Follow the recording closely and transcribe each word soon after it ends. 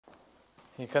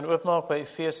Jy kan oopmaak by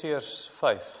Efesiërs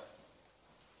 5.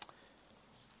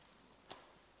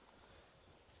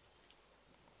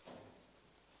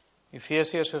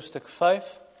 Efesiërs hoofstuk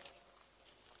 5.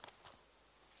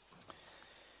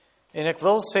 En ek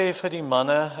wil sê vir die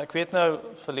manne, ek weet nou,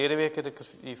 verlede week het ek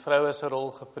die vroue se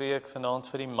rol gepreek, vanaand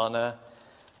vir die manne,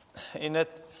 en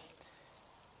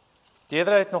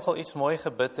Deidre het nogal iets mooi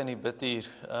gebid in die bidhuur,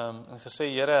 en gesê,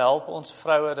 Here, help ons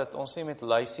vroue, dat ons nie met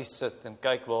lysies sit, en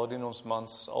kyk waar doen ons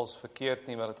mans als verkeerd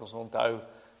nie, maar dat ons onthou,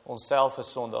 ons self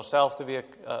is sondaar,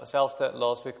 selfde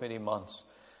laasweek met die mans.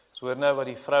 So hoor nou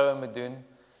wat die vroue moet doen,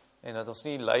 en dat ons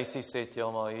nie lysies het,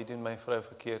 ja, maar hier doen my vrou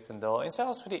verkeerd en daar, en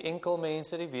selfs vir die enkel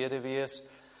mense, die weduwees,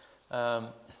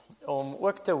 om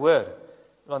ook te hoor,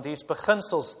 want hier is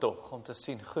beginsels tog, om te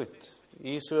sien, goed,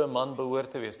 hier so 'n man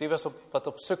behoort te wees, die wat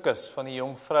op soek is van die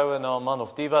jong vroue na 'n man,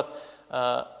 of die wat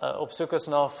op soek is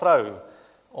na 'n vrou,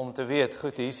 om te weet,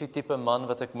 goed, hier is die tipe man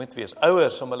wat ek moet wees,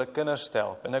 ouers om hulle kinders te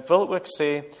help, en ek wil ook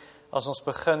sê, as ons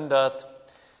begin dat,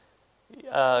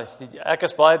 ek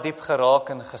is baie diep geraak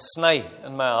en gesny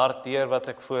in my hart deur wat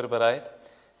ek voorberei,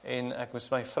 en ek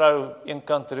moes my vrou een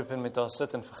kant roep en met haar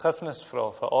sit en vergifnis vra,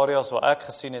 vir areas waar ek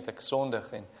gesien het ek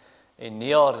sondig, en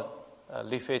nie haar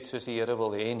lief het soos die Here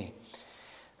wil hê nie.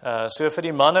 So vir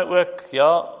die manne ook,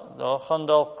 ja, daar gaan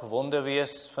dalk wonde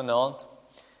wees vanaand,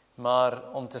 maar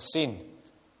om te sien,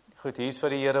 goed, hier is wat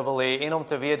die Here wil hê, en om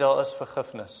te weet daar is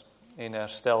vergifnis en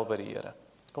herstel by die Here.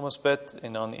 Kom ons bid,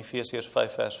 en dan Efesiërs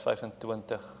 5 vers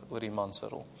 25 oor die man se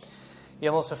rol.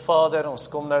 Hemelse Vader, ons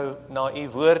kom nou na u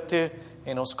woord toe,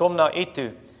 en ons kom na u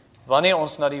toe, wanneer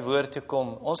ons na die woord toe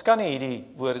kom, ons kan nie hierdie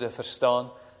woorde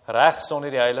verstaan, reg sonder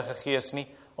die Heilige Gees nie,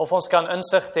 of ons kan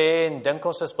insig hê en dink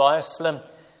ons is baie slim,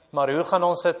 maar hoe gaan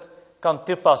ons dit kan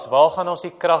toepas? Waar gaan ons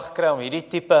die krag kry om hierdie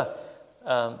tipe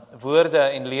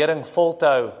woorde en lering vol te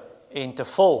hou en te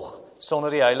volg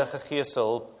sonder die Heilige Gees se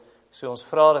hulp? So ons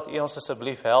vra dat u ons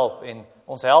asseblief help en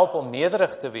ons help om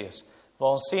nederig te wees,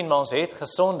 waar ons sien, maar ons het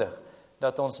gesondig,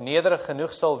 dat ons nederig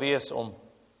genoeg sal wees om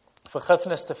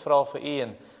vergifnis te vra vir u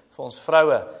en vir ons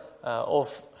vroue,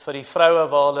 of vir die vroue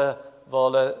waar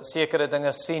hulle sekere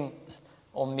dinge sien,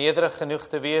 om nederig genoeg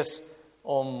te wees,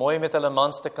 om mooi met hulle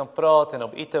mans te kan praat en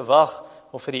op u te wag,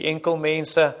 of vir die enkel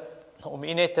mense, om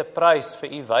u net te prys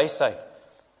vir u wysheid,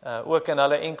 ook in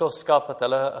hulle enkelskap, dat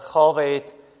hulle 'n gawe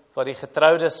het, wat die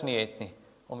getroudes nie het nie,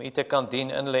 om u te kan dien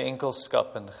in hulle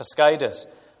enkelskap, en geskeides,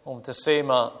 om te sê,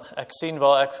 maar ek sien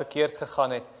waar ek verkeerd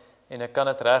gegaan het, en ek kan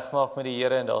dit regmaak met die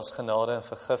Here, en daar's genade en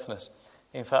vergifnis,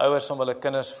 en vir ouers om hulle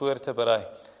kinders voor te berei,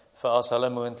 vir as hulle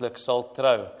moontlik sal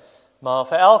trou, maar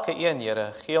vir elke een,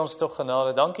 Here, gee ons tog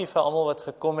genade, dankie vir almal wat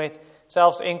gekom het,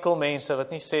 selfs enkel mense,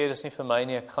 wat nie sê, dis nie vir my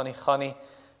nie, ek gaan nie,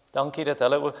 dankie dat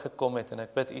hulle ook gekom het, en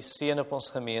ek bid u seën op ons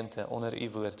gemeente, onder u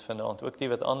woord vanaand, ook die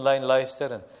wat aanlyn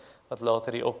luister, en wat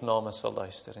later die opname sal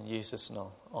luister, in Jesus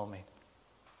naam, amen.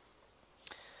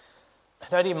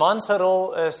 Nou die man se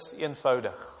rol is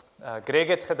eenvoudig, Greg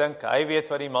het gedink, hy weet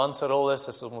wat die man se rol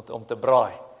is om te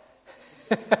braai,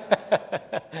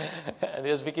 en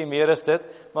dit is bietjie meer as dit,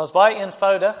 maar is baie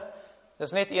eenvoudig,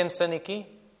 dis net een sinnetjie,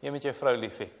 jy moet jou vrou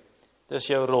lief hê, dis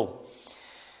jou rol.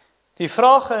 Die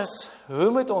vraag is, hoe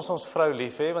moet ons vrou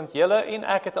lief hê, want julle en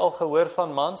ek het al gehoor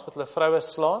van mans, wat hulle vroue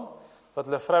slaan, wat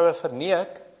hulle vroue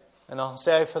verneek, en dan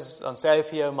sê hy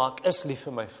vir jou, maar ek is lief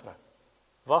vir my vrou.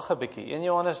 Wag 'n bietjie, 1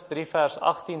 Johannes 3 vers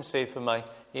 18 sê vir my,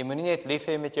 jy moenie net lief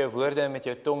hê met jou woorde en met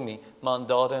jou tong nie, maar in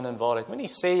dade en in waarheid. Moenie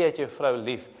sê jy het jou vrou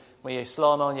lief, maar jy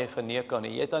slaan haar en jy verneek haar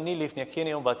nie. Jy het haar nie lief nie, ek gee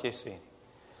nie om wat jy sê nie.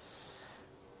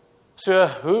 So,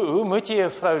 hoe moet jy jou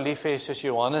vrou lief hê, soos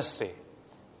Johannes sê?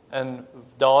 In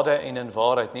dade en in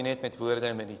waarheid, nie net met woorde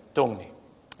en met die tong nie.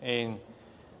 En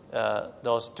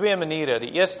daar's 2 maniere.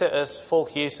 Die eerste is, volg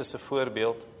Jesus se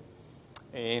voorbeeld.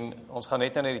 En ons gaan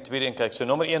net na die tweede en kyk. So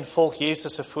nommer 1, volg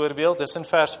Jesus se voorbeeld. Dis in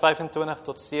vers 25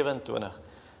 tot 27.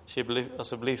 As jy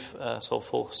asseblief sal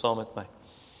volg saam met my.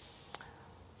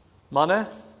 Manne,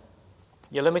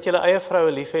 julle moet julle eie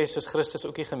vroue lief hê, soos Christus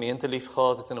ook die gemeente lief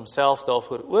gehad het en homself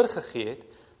daarvoor oorgegee het,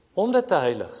 om dit te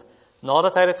heilig,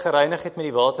 nadat hy dit gereinig het met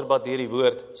die waterbad deur die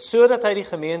woord, sodat hy die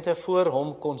gemeente voor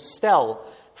hom kon stel,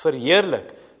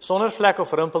 verheerlik, sonder vlek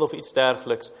of rimpel of iets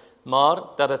dergeliks,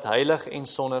 maar dat dit heilig en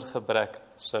sonder gebrek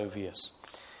sou wees.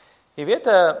 Jy weet,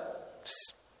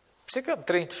 seker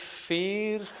omtrent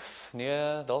 5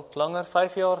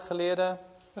 jaar gelede,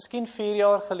 miskien 4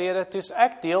 jaar gelede, toes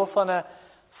ek deel van 'n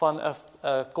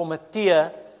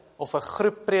komitee of 'n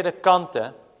groep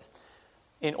predikante,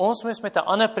 en ons moes met 'n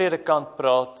ander predikant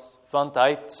praat, want hy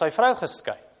het sy vrou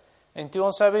geskei. En toe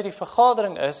ons by die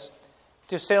vergadering is,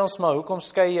 toe sê ons maar, hoekom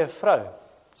skei jy jou vrou?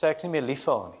 Sê ek is nie meer lief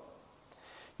vir haar nie.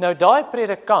 Nou daai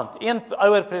predikant, een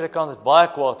ouer predikant het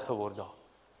baie kwaad geword daar.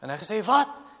 En hy gesê,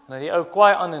 wat? En hy die ou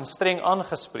kwaai aan en streng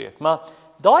aangespreek. Maar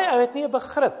daai ou het nie 'n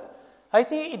begrip. Hy het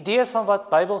nie 'n idee van wat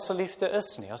Bybelse liefde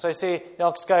is nie. As hy sê, ja,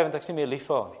 ek skei want ek is nie meer lief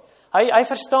vir haar nie. Hy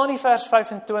verstaan nie vers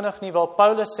 25 nie, waar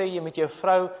Paulus sê, jy moet jou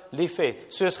vrou lief hê,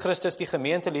 soos Christus die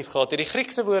gemeente lief gehad het. Die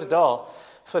Griekse woord daar,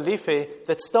 vir lief hê,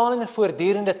 dit staan in 'n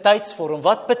voortdurende tydsvorm.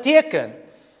 Wat beteken?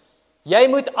 Jy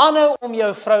moet aanhou om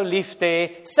jou vrou lief te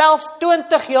hê, selfs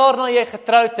 20 jaar na jy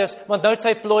getroud is, want nou het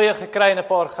sy plooie gekry en 'n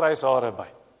paar grys hare by.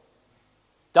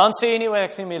 Dan sê jy nie, ek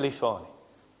is nie meer lief vir haar nie.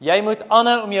 Jy moet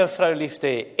aanhou om jou vrou lief te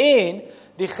hê. En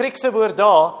die Griekse woord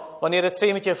daar, wanneer dit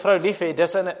sê met jou vrou lief hê,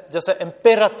 dis 'n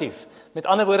imperatief. Met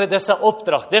ander woorde, dis 'n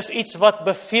opdrag. Dis iets wat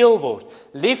beveel word.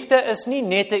 Liefde is nie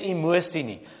net 'n emosie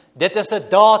nie. Dit is 'n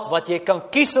daad wat jy kan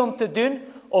kies om te doen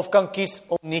of kan kies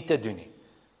om nie te doen nie.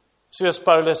 Soos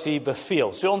Paulus hier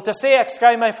beveel. So om te sê ek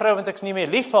skei my vrou want ek is nie meer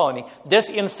lief vir haar nie, dis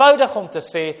eenvoudig om te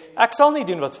sê ek sal nie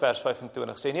doen wat vers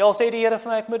 25 sê nie. Al sê die Here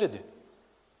vir my ek moet dit doen.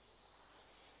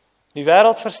 Die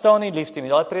wêreld verstaan nie liefde nie.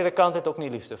 Daai predikant het ook nie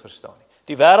liefde verstaan nie.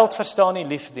 Die wêreld verstaan nie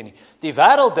liefde nie. Die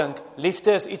wêreld dink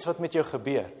liefde is iets wat met jou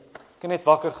gebeur. Ek het net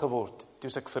wakker geword toe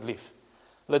ek verlief.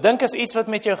 Hulle dink is iets wat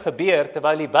met jou gebeur,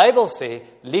 terwyl die Bybel sê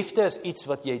liefde is iets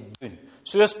wat jy doen.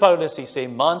 Soos Paulus sê,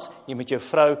 mans, jy moet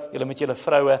julle moet julle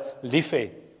vroue lief hê,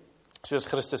 soos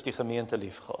Christus die gemeente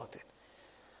lief gehad het.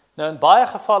 Nou in baie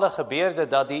gevalle gebeur dit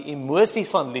dat die emosie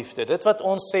van liefde, dit wat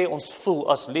ons sê ons voel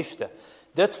as liefde,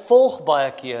 dit volg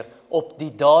baie keer op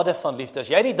die dade van liefde. As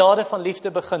jy die dade van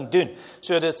liefde begin doen,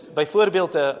 so dit is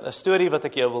byvoorbeeld 'n storie wat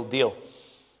ek jou wil deel.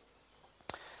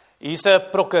 Hier's 'n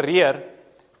prokureur,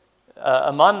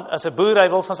 'n man, as 'n boer, hy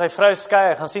wil van sy vrou skei,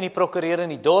 hy gaan sien die prokureur in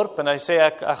die dorp, en hy sê,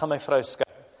 ek gaan my vrou skei.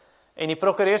 En die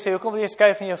prokureur sê, hoekom wil jy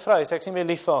skei van jou vrou? Hy sê, ek is nie meer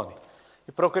lief vir haar nie.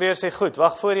 Die prokureur sê, goed,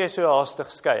 wag voor jy so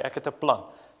haastig skei, ek het 'n plan.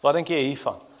 Wat dink jy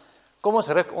hiervan? Kom ons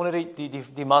ruk onder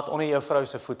die mat onder jou vrou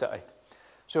se voete uit.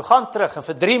 So gaan terug, en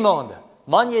vir 3 maande,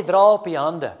 man, jy dra op die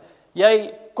hande,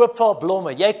 jy koop vir haar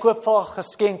blomme, jy koop vir haar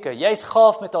geskenke, jy's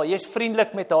gaaf met haar, jy's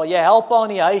vriendelik met haar, jy help haar in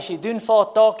die huis, jy doen vir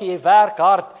haar take, jy werk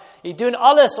hard, jy doen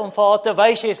alles om vir haar te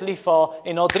wys jy is lief vir haar,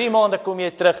 en na 3 maande kom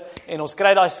jy terug, en ons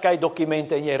kry daai skei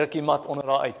dokumente, en jy ruk die mat onder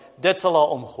haar uit. Dit sal haar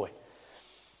omgooi.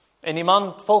 En die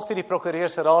man volg die prokureur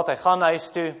se raad, hy gaan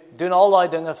huis toe, doen al daai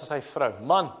dinge vir sy vrou.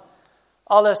 Man,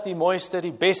 alles die mooiste,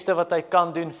 die beste wat hy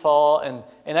kan doen vir haar,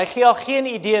 en hy gee haar geen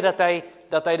idee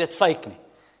dat hy dit fake nie.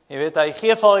 Jy weet, hy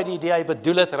gee vir haar die idee, hy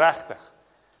bedoel dit regtig.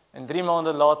 En 3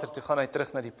 maande later, toe gaan hy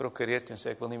terug na die prokureur toe en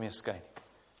sê, ek wil nie meer skei nie.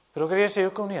 Die prokureur sê,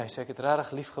 hoekom nie? Hy sê, ek het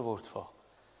regtig lief geword vir haar.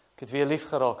 Ek het weer lief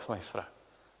geraak vir my vrou.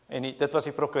 En dit was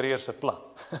die prokureur se plan,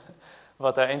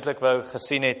 wat hy eintlik wou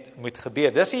gesien het moet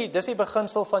gebeur. Dis die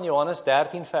beginsel van Johannes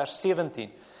 13 vers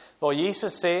 17, waar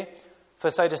Jesus sê,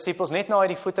 vir sy disippels, net na hy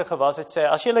die voete gewas het, sê,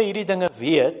 as julle hierdie dinge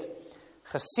weet,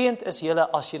 geseënd is julle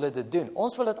as julle dit doen.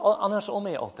 Ons wil dit andersom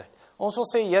hê altyd. Ons wil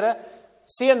sê, Here,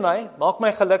 seën my, maak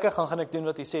my gelukkig, dan gaan ek doen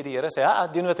wat U sê. Die Here sê, ja,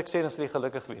 doen wat ek sê, dan sal jy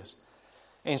gelukkig wees.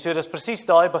 En so, dis presies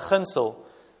daai beginsel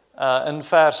in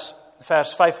vers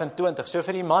 25. So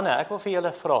vir die manne, ek wil vir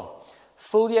julle vra,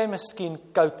 voel jy miskien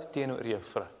koud teenoor jou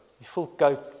vrou? Jy voel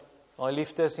koud, daai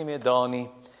liefde is nie meer daar nie.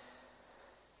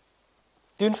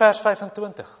 Doen vers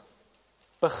 25.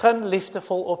 Begin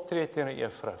liefdevol optree teenoor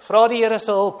jou vrou. Vra die Here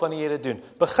se hulp wanneer jy dit doen.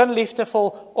 Begin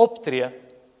liefdevol optree.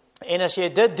 En as jy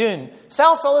dit doen,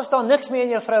 selfs al is daar niks meer in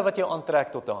jou vrou wat jou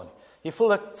aantrek tot haar nie. Jy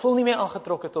voel, ek voel nie meer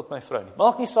aangetrokke tot my vrou nie.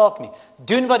 Maak nie saak nie.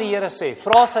 Doen wat die Here sê.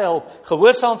 Vra sy hulp.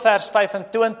 Gehoorsaam vers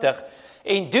 25.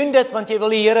 En doen dit want jy wil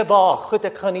die Here behaag. Goed,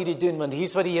 ek gaan nie dit doen, want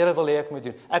hier's wat die Here wil hê ek moet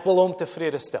doen. Ek wil hom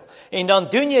tevrede stel. En dan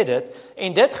doen jy dit,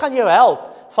 en dit gaan jou help,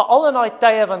 veral in daai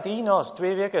tye, want hierna is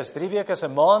 2 weke, is 3 weke, is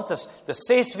 'n maand, is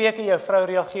 6 weke, jou vrou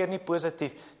reageer nie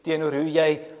positief teenoor hoe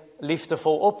jy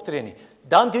liefdevol optree nie.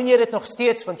 Dan doen jy dit nog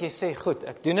steeds, want jy sê, goed,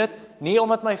 ek doen dit, nie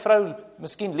omdat my vrou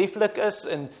miskien lieflik is,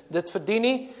 en dit verdien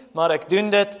nie, maar ek doen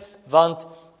dit, want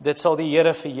dit sal die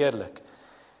Here verheerlik.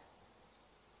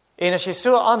 En as jy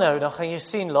so aanhou, dan gaan jy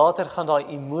sien, later gaan daai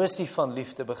emosie van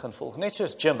liefde begin volg. Net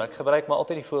soos gym, ek gebruik maar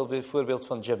altyd die voorbeeld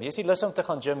van gym. Jy is nie lus om te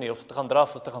gaan gym nie, of te gaan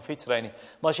draf, of te gaan fietsry nie,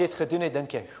 maar as jy het gedoen het,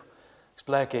 dink jy, ek is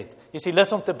bly ek het. Jy is nie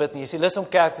lus om te bid nie, jy is nie lus om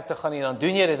kerk toe te gaan nie, dan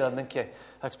doen jy dit, dan dink jy,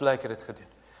 ek is bly ek het dit gedoen.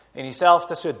 En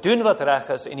dieselfde, so doen wat reg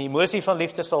is, en die emosie van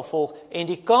liefde sal volg, en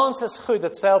die kans is goed,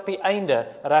 dat sy op die einde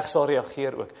reg sal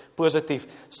reageer ook, positief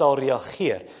sal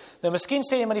reageer. Nou miskien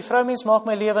sê jy, maar die vroumens maak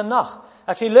my lewe nag,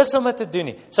 ek sê lus om dit te doen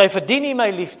nie, sy verdien nie my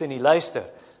liefde nie, luister,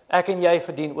 Ek en jy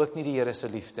verdien ook nie die Here se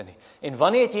liefde nie. En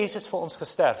wanneer het Jesus vir ons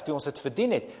gesterf? Toe ons dit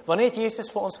verdien het. Wanneer het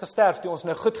Jesus vir ons gesterf? Toe ons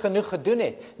nou goed genoeg gedoen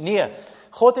het? Nee,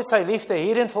 God het sy liefde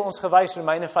hierin vir ons gewys,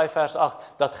 Romeine 5 vers 8,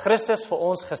 dat Christus vir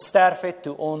ons gesterf het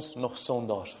toe ons nog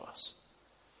sondaars was.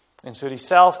 En so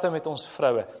dieselfde met ons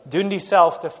vroue. Doen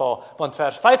dieselfde vir haar, want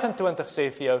vers 25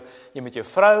 sê vir jou, jy moet jou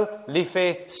vrou lief hê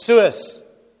soos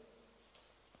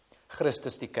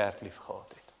Christus die kerk lief gehad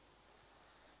het.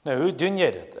 Nou, hoe doen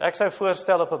jy dit? Ek sou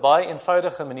voorstel op 'n baie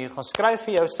eenvoudige manier, gaan skryf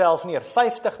vir jouself neer,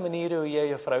 50 maniere hoe jy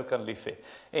jou vrou kan lief hê.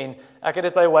 En ek het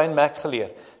dit by Wayne Mack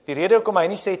geleer. Die rede hoekom hy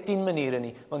nie sê 10 maniere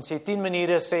nie, want as jy 10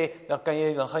 maniere sê, dan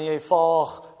gaan jy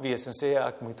vaag wees en sê,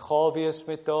 ek moet gaaf wees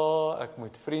met haar, ek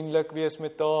moet vriendelik wees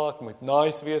met haar, ek moet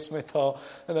nice wees met haar,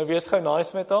 en nou wees gou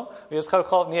nice met haar, wees gou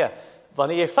gaaf, nee.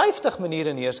 Wanneer jy 50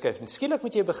 maniere neerskryf, en skielik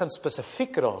moet jy begin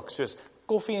spesifiek raak, soos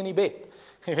koffie in die bed.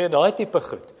 Jy weet, daai tipe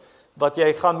goed, wat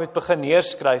jy gaan moet begin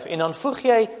neerskryf, en dan voeg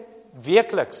jy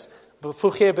weekliks,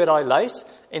 by daai lys,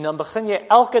 en dan begin jy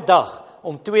elke dag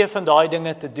om 2 van daai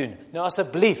dinge te doen. Nou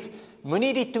asseblief,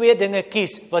 moenie die 2 dinge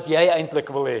kies wat jy eintlik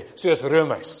wil hê, soos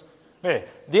roomys. Nee,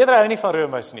 Deidre hou nie van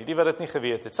roomys nie, die wat dit nie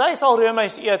geweet het. Sy sal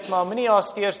roomys eet, maar moenie haar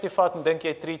steers toe vat en dink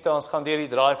jy treat, ons gaan deur die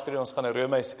drive-thru, ons gaan 'n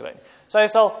roomys kry. Sy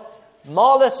sal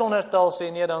male sonder taal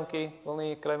sê, nee dankie, wil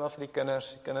nie, kry maar vir die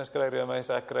kinders kry roomys,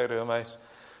 ek kry roomys.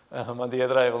 Maar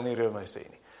Deidre wil nie roomys hê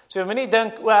nie. So moenie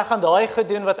dink, ek gaan daai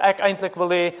gedoen wat ek eintlik wil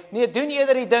hê. Nee, doen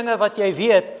eerder die dinge wat jy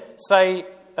weet, sy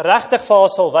regtig vir haar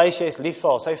sal wys jy is lief vir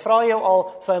haar. Sy vra jou al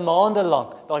vir maande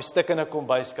lank, daai stuk in 'n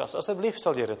kombuiskas. Asseblief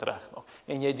sal jy dit regmaak.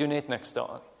 En jy doen net niks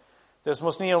daaraan. Dis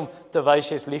mos nie om te wys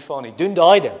jy is lief vir haar nie. Doen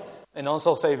daai ding. En dan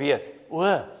sal sy weet,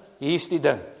 hier's die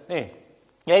ding. Nee.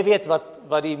 Jy weet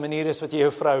wat die manier is wat jy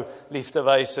jou vrou lief te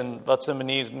wys en wat se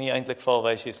manier nie eintlik vir haar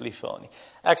wys jy is lief vir haar nie.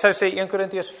 Ek sou sê 1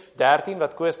 Korintiërs 13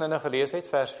 wat Koos nou gelees het,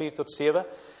 vers 4 tot 7,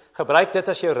 gebruik dit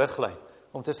as jou riglyn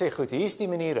om te sê, goed, hier's die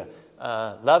maniere.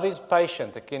 Love is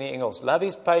patient, ek ken nie Engels. Love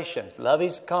is patient, love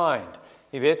is kind.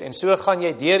 Jy weet, en so gaan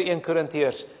jy deur 1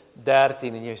 Korintiërs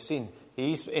 13 en jy sien,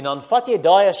 en dan vat jy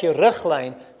daai as jou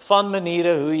riglyn van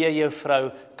maniere hoe jy jou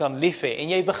vrou kan lief hê. En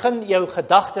jy begin jou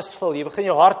gedagtes vul, jy begin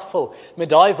jou hart vul met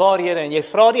daai waarhede en jy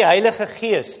vra die Heilige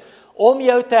Gees om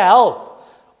jou te help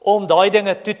om daai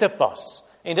dinge toe te pas.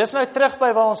 En dis nou terug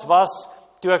by waar ons was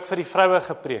toe ek vir die vroue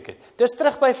gepreek het. Dis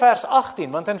terug by vers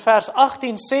 18, want in vers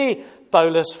 18 sê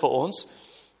Paulus vir ons,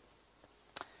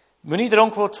 moenie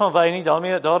dronk word van wyn nie,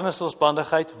 daarin is ons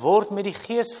bandigheid, word met die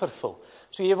Gees vervul.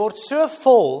 So jy word so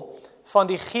vol van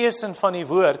die Gees en van die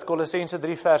woord, Kolossense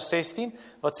 3 vers 16,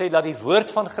 wat sê dat die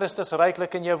woord van Christus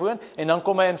ryklik in jou woon, en dan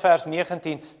kom hy in vers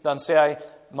 19, dan sê hy,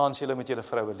 mans, julle moet julle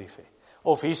vroue lief hê.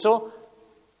 Of hierso,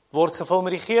 word gevul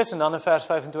met die Gees, en dan in vers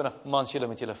 25, mans, julle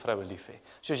moet julle vroue lief hê.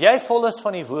 Soos jy vol is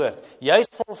van die woord, jy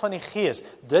is vol van die Gees,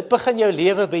 dit begin jou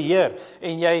lewe beheer,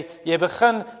 en jy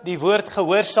begin die woord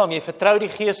gehoorsaam, jy vertrou die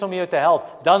Gees om jou te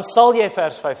help, dan sal jy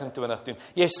vers 25 doen.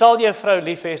 Jy sal jou vrou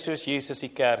lief hê soos Jesus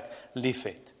die kerk lief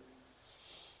het.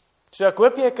 So ek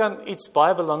hoop jy kan iets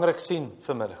baie belangrik sien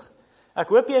vanmiddag. Ek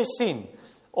hoop jy sien,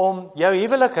 om jou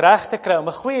huwelik reg te kry, om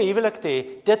 'n goeie huwelik te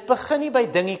hê, dit begin nie by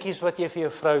dingetjies wat jy vir jou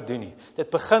vrou doen nie. Dit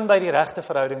begin by die regte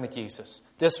verhouding met Jesus.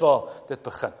 Dis waar dit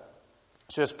begin.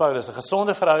 Soos Paulus, 'n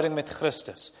gesonde verhouding met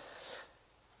Christus.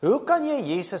 Hoe kan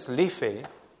jy Jesus lief hê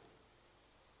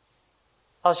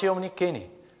as jy hom nie ken nie?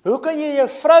 Hoe kan jy jou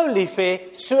vrou lief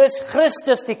hê soos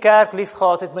Christus die kerk lief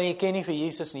gehad het, maar jy ken nie vir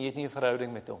Jesus nie, jy het nie 'n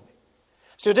verhouding met hom nie?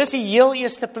 So dis die heel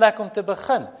eerste plek om te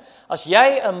begin. As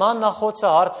jy 'n man na God se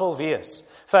hart wil wees,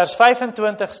 vers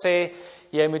 25 sê,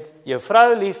 jy moet jou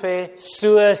vrou lief hê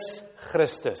soos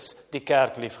Christus die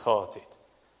kerk lief gehad het.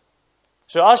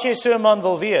 So as jy so 'n man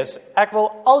wil wees, ek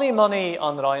wil al die manne hier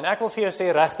aanraai en ek wil vir jou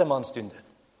sê, regte mans doen dit.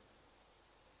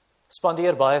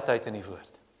 Spandeer baie tyd in die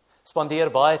woord.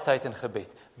 Spandeer baie tyd in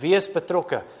gebed. Wees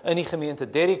betrokke in die gemeente.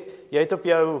 Derek, jy het op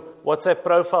jou WhatsApp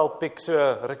profile pic so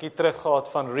rukkie terug gehad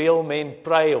van Real Men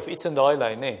Pray of iets in daai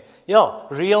lyn, nê? Ja,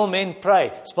 Real Men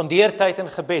Pray. Spandeer tyd in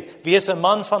gebed. Wees 'n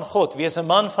man van God, wees 'n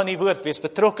man van die woord, wees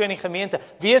betrokke in die gemeente.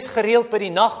 Wees gereeld by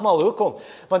die nagmaal. Hoekom?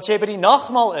 Want as jy by die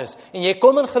nagmaal is en jy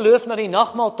kom in geloof na die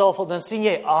nagmaaltafel, dan sien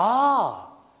jy,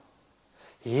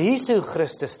 hier's hoe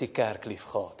Christus die kerk lief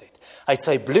gehad het. Hy het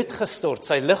sy bloed gestort,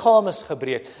 sy liggaam is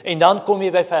gebreek, en dan kom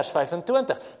jy by vers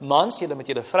 25. Mans, julle moet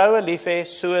julle vroue lief hê,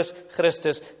 soos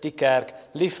Christus die kerk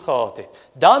lief gehad het.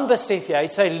 Dan besef jy, hy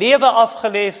het sy lewe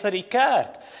afgelê vir die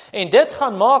kerk. En dit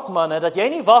gaan maak, manne, dat jy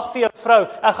nie wag vir jou vrou,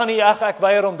 ek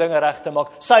weier om dinge reg te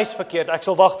maak, sy is verkeerd, ek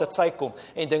sal wag dat sy kom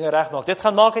en dinge reg maak. Dit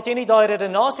gaan maak dat jy nie daai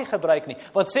redenasie gebruik nie,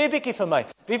 want sê bietjie vir my,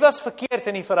 wie was verkeerd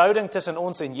in die verhouding tussen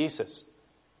ons en Jesus?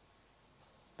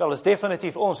 Wel, is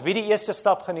definitief ons, wie die eerste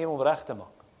stap geneem om reg te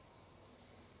maak.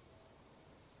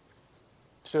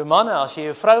 So manne, as jy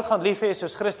jou vrou gaan lief hê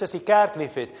soos Christus die kerk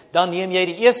lief het, dan neem jy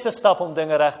die eerste stap om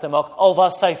dinge reg te maak, al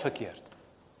was sy verkeerd.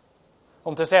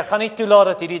 Om te sê, ek gaan nie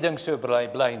toelaat dat hierdie ding so bly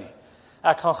nie.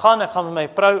 Ek gaan met my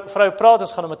vrou praat,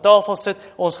 ons gaan om 'n tafel sit,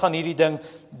 ons gaan hierdie ding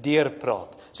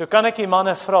deurpraat. So kan ek die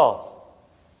manne vra.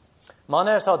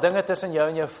 Manne, is daar dinge tussen jou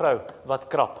en jou vrou wat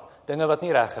krap, dinge wat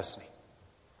nie reg is nie.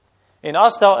 En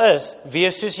as daar is,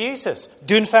 wees soos Jesus.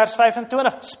 Doen vers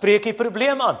 25, spreek die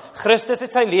probleem aan. Christus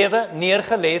het sy lewe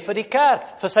neergelê vir die kerk,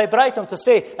 vir sy bruid, om te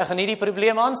sê, ek gaan nie die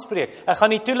probleem aanspreek. Ek gaan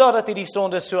nie toelaat dat hierdie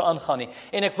sonde so aangaan nie.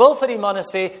 En ek wil vir die manne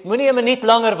sê, moenie 'n minuut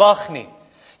langer wag nie.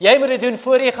 Jy moet dit doen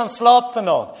voor jy gaan slaap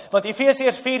vanaand. Want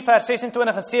Efesiërs 4 vers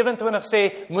 26 en 27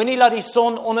 sê, moenie laat die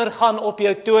son ondergaan op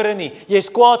jou toren nie. Jy's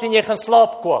kwaad en jy gaan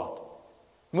slaap kwaad.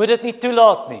 Moet dit nie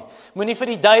toelaat nie. Moenie vir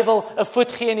die duiwel 'n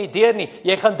voet gee in die deur nie.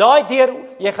 Jy gaan daai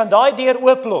deur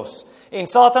ooplos. En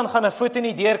Satan gaan 'n voet in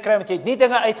die deur kry, want jy het nie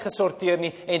dinge uitgesorteer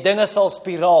nie, en dinge sal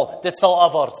spiraal. Dit sal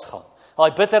afwaarts gaan.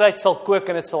 Daai bitterheid sal kook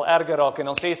en dit sal erger raak, en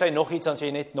dan sê sy nog iets, dan sê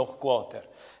jy net nog kwaader.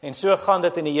 En so gaan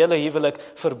dit in die hele huwelik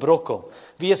verbrokkel.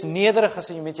 Wees nederig as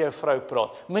jy met jou vrou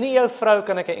praat. Moenie jou vrou,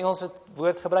 kan ek 'n Engelse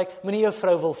woord gebruik, moenie jou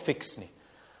vrou wil fix nie.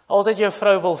 Altyd jou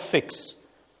vrou wil fix.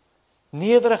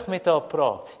 Nederig met haar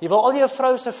praat. Jy wil al jou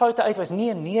vrou se foute uitwys.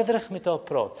 Nee, nederig met haar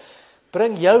praat.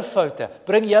 Bring jou foute,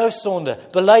 bring jou sonde,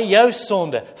 bely jou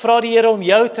sonde. Vra die Here om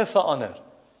jou te verander.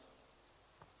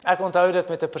 Ek onthou dit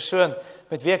met 'n persoon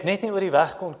met wie ek net nie oor die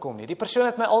weg kon kom nie. Die persoon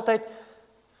het my altyd,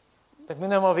 ek moet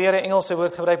nou maar weer 'n Engelse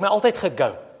woord gebruik, my altyd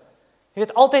gegou. Jy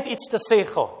weet, altyd iets te sê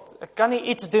gehad. Ek kan nie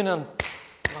iets doen en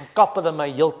dan kap hulle my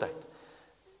heeltyd.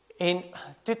 En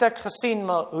toe het ek gesien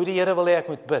maar hoe die Here wil hê ek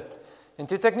moet bid. En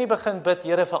toe het ek nie begin bid,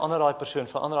 Here, verander daai persoon,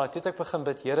 verander daai. Toe het ek begin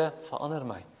bid, Here, verander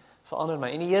my.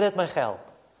 En die Here het my gehelp.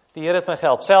 Die Here het my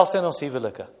gehelp, selfs in ons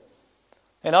huwelike.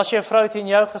 En as jou vrou teen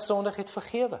jou gesondig het,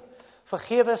 vergewe.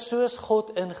 Vergewe soos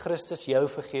God in Christus jou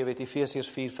vergewe het, Efesiërs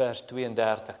 4 vers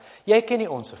 32. Jy ken nie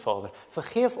onsse Vader.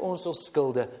 Vergeef ons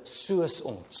skulde soos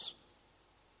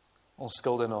ons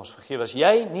skuldenaars vergewe. As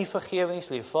jy nie vergewe nie,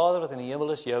 sal jou Vader wat in die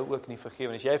hemel is jou ook nie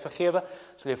vergewe. As jy vergewe,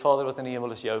 sal jou Vader wat in die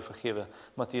hemel is jou vergewe.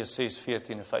 Matteus 6,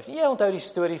 14 en 15. Jy onthou die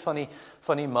storie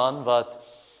van die man wat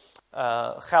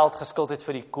geld geskuld het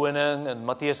vir die koning in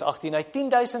Matteus 18. Hy het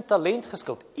 10.000 talent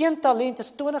geskuld. 1 talent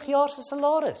is 20 jaar se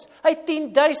salaris. Hy het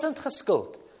 10.000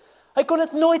 geskuld. Hy kon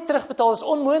dit nooit terugbetaal. Dit is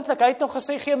onmoontlik. Hy het nog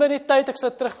gesê, gee my net tyd, ek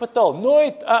sal terugbetaal.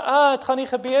 Nooit. Het gaan nie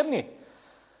gebeur nie.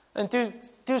 En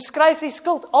toe skryf die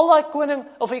skuld,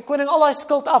 die koning al daai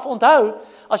skuld af. Onthou,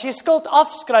 as jy skuld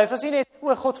afskryf, is nie net,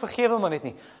 o God vergewe my net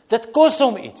nie. Dit kos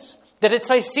hom iets. Dit het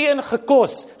sy seun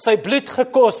gekos, sy bloed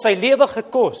gekos, sy lewe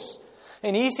gekos.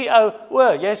 En hier is die ou,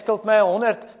 jy skuld my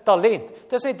 100 talent.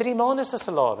 Dit is net 3 maande se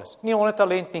salaris. Nie 100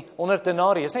 talent nie, 100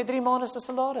 denarii. Dit is net 3 maande se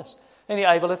salaris. En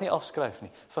hy wil dit nie afskryf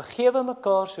nie. Vergewe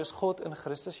mekaar soos God in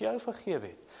Christus jou vergewe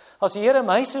het. As die Here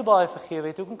my so baie vergewe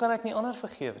het, hoekom kan ek nie ander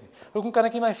vergewe nie? Hoekom kan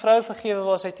ek nie my vrou vergewe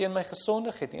waar sy teen my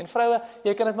gesondig het nie? En vroue,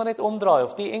 jy kan dit maar net omdraai,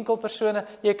 of die enkel persone,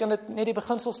 jy kan dit net die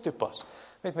beginsels toepas,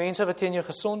 met mense wat teen jou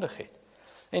gesondig het.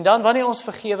 En dan wanneer ons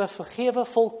vergewe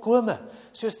volkome,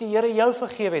 soos die Here jou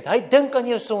vergewe het. Hy dink aan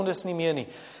jou sondes nie meer nie.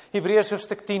 Hebreërs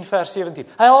hoofstuk 10 vers 17.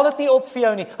 Hy haal dit nie op vir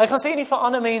jou nie. Hy gaan sê nie vir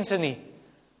ander mense nie.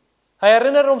 Hy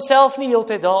herinner homself nie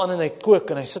heeltyd daaraan en hy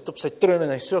kook en hy sit op sy troon en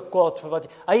hy so kwaad vir wat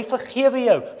hy vergewe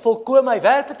jou volkome. Hy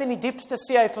werk dit in die diepste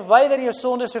see. Hy verwyder jou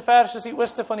sonde so ver soos die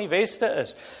ooste van die weste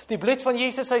is. Die bloed van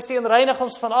Jesus, hy sê, en reinig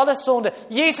ons van alle sonde.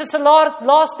 Jesus se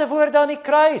laaste woorde aan die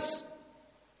kruis.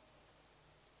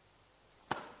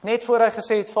 Net voor hy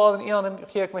gesê het, Vader, in U hande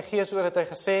gee ek my gees oor, het hy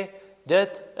gesê,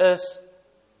 dit is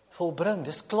volbring,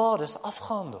 dis klaar, dis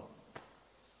afgehandel.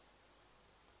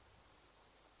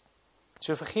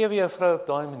 So vergewe jou vrou op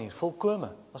daai manier, volkome,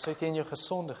 as hy teen jou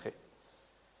gesondig het.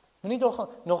 Moenie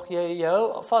nog jy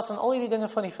hou vas aan al hierdie dinge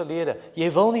van die verlede.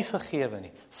 Jy wil nie vergewe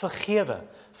nie. Vergewe.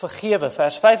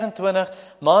 Vers 25,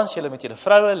 mans, julle met julle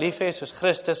vroue lief hê soos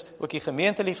Christus ook die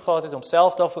gemeente lief gehad het,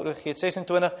 homself daarvoor oorgegee het.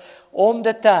 26, om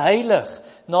dit te heilig,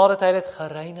 nadat hy dit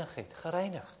gereinig het.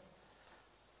 Gereinig.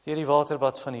 Deur die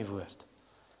waterbad van die woord.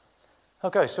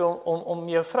 Okay, so om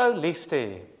jou vrou lief te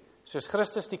hê, soos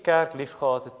Christus die kerk lief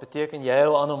gehad het, beteken jy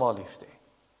hou aan hom al lief te hê.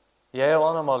 Jy hou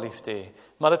aan hom al lief te hê.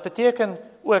 Maar dit beteken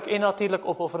ook, en natuurlik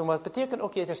opoffering, maar dit beteken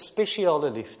ook jy het 'n spesiale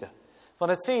liefde.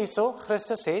 Want dit sê hierso,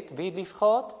 Christus het wie lief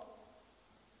gehad?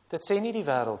 Dit sê nie die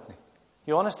wêreld nie.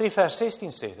 Johannes 3 vers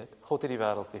 16 sê dit, God het die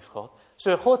wêreld lief gehad.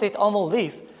 So God het almal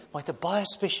lief, maar hy het 'n baie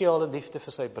spesiale liefde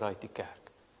vir sy bruid, die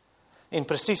kerk. En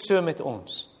presies so met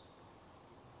ons.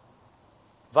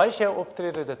 Wys jou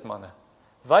optrede dit, manne.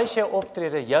 Wys jou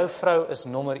optrede, jou vrou is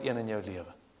nommer 1 in jou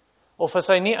lewe. Of is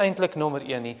hy nie eintlik nommer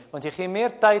 1 nie? Want jy gee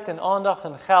meer tyd en aandag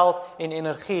en geld en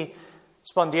energie,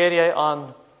 spandeer jy aan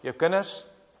jou kinders,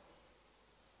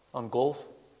 aan golf,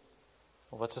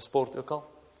 of wat 'n sport ook al,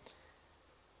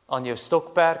 aan jou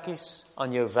stokperdjies,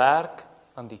 aan jou werk,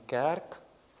 aan die kerk,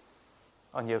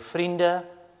 aan jou vriende,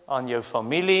 aan jou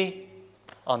familie,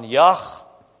 aan jag,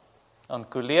 aan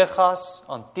kollegas,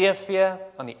 aan TV,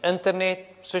 aan die internet,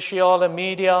 sosiale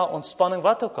media, ontspanning,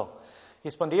 wat ook al. Jy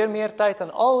spandeer meer tyd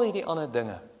aan al hierdie ander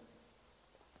dinge.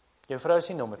 Jou vrou is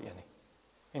nie nommer 1 nie.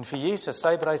 En vir Jesus,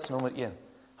 sy bruid is nommer 1.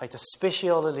 Hy het 'n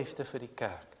spesiale liefde vir die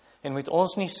kerk. En moet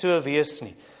ons nie so wees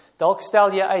nie. Dalk stel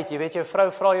jy uit, jy weet jou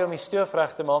vrou vra jou om die stoof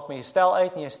reg te maak, maar jy stel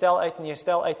uit en jy stel uit en jy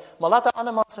stel uit. Maar laat 'n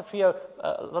ander man se vir jou,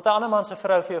 laat 'n ander man se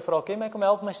vrou vir jou vra, "Kan jy my kom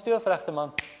help my stoof reg te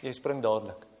maak?" Jy spring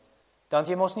dadelik. Dan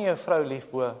jy mos nie jou vrou lief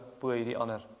bo hierdie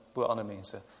bo ander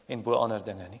mense en bo ander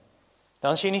dinge nie.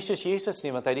 Dan is jy nie soos Jesus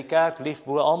nie, want hy die kerk lief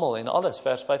bo almal en alles,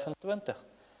 vers 25.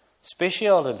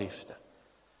 Spesiale liefde.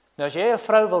 Nou as jy 'n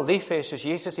vrou wil lief hê soos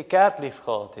Jesus die kerk lief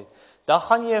gehad het, dan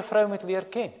gaan jy 'n vrou moet leer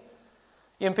ken.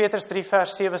 1 Petrus 3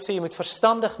 vers 7 sê, jy moet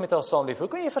verstandig met haar saamleef. Hoe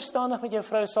kan jy verstandig met jou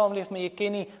vrou saamleef, maar jy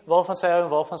ken nie waarvan sy hou en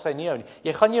waarvan sy nie hou nie?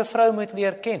 Jy gaan jou vrou moet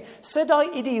leer ken. Sit daai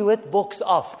idiootboks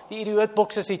af. Die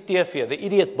idiootboks is die TV, die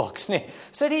idiotboks, nee.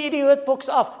 Sit die idiootboks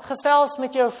af. Gesels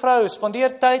met jou vrou,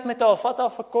 spandeer tyd met haar, vat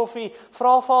haar vir koffie,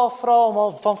 vra vir haar vrae om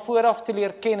haar van vooraf te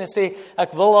leer ken en sê,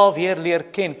 ek wil haar weer leer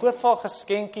ken. Koop vir haar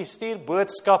geskenkies, stuur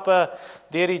boodskappe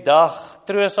deur die dag,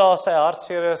 troos haar as sy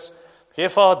hartseer is, gee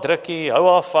vir haar drukkie, hou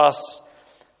haar vas.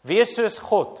 Wees soos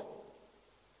God,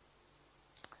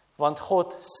 want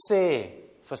God sê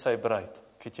vir sy bruid,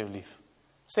 ek het jou lief.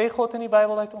 Sê God in die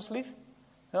Bybel uit ons lief?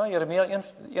 Ja, Jeremia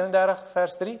 31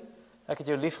 vers 3, ek het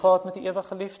jou lief gehad met die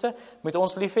ewige liefde, moet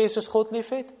ons lief hê soos God lief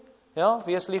het? Ja,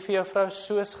 wees lief vir jou vrou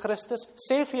soos Christus,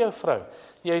 sê vir jou vrou,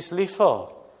 jy is lief vir haar,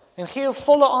 en gee jou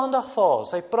volle aandag vir haar,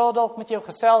 sy praat dalk met jou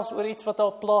gesels oor iets wat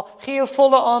haar pla, gee jou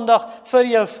volle aandag vir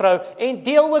jou vrou, en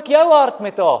deel ook jou hart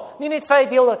met haar, nie net sy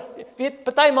deel, weet,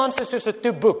 party mans is soos 'n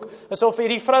toeboek, asof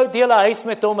hierdie vrou deel 'n huis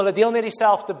met hom, hulle deel net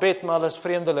dieselfde bed, maar hulle is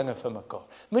vreemdelinge vir mekaar.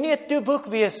 Moenie 'n toeboek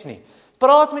wees nie,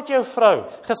 praat met jou vrou,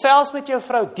 gesels met jou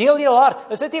vrou, deel jou hart,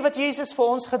 is dit nie wat Jesus vir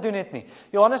ons gedoen het nie?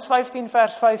 Johannes 15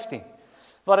 vers 15,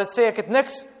 waar dit sê, ek het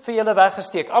niks vir julle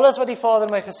weggesteek, alles wat die Vader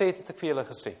my gesê het ek vir julle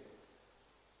gesê.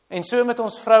 En so met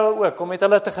ons vroue ook, om met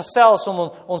hulle te gesels, om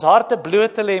ons harte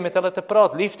bloot te lê, met hulle te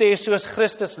praat, liefde is soos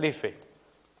Christus lief het.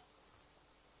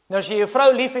 Nou as jy jou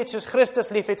vrou lief het, soos Christus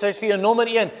lief het, sy is vir jou nommer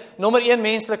 1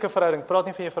 menslike verhouding, praat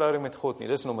nie van jou verhouding met God nie,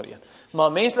 dis nommer 1.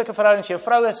 Maar menslike verhouding, jou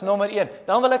vrou is nommer 1,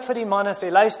 dan wil ek vir die manne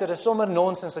sê, luister, dis sommer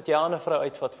nonsens dat jy 'n ander vrou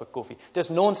uitvat vir koffie, dis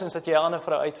nonsens dat jy 'n ander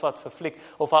vrou uitvat vir fliek,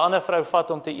 of 'n ander vrou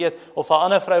vat om te eet, of 'n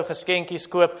ander vrou geskenkies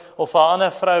koop, of 'n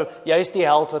ander vrou, jy is die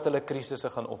held wat hulle krisisse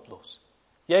gaan oplos.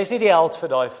 Jy is nie die held vir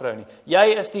daai vrou nie.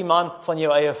 Jy is die man van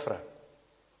jou eie vrou.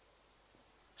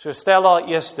 So stel haar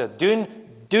eerste,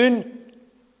 doen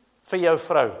vir jou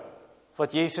vrou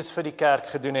wat Jesus vir die kerk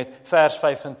gedoen het, vers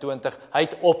 25, hy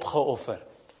het opgeoffer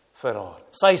vir haar.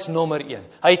 Sy is nommer 1.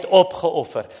 Hy het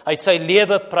opgeoffer. Hy het sy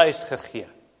lewe prys gegee.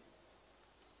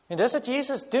 En dis wat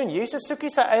Jesus doen. Jesus soek nie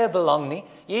sy eie belang nie.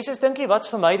 Jesus dink nie, wat's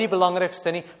vir my die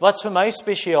belangrikste nie, wat's vir my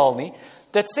spesiaal nie.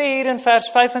 Dit sê hier in vers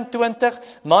 25,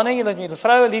 manne, julle moet julle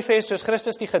vroue lief hê soos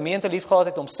Christus die gemeente liefgehad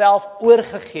het, homself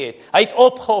oorgegee het. Hy het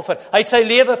opgeoffer, hy het sy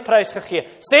lewe prys gegee.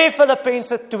 Sê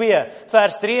Filippense 2,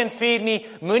 vers 3 en 4 nie,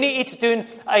 moenie iets doen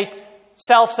uit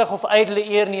selfsug of ydelle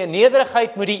eer nie. In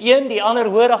nederigheid moet die een die ander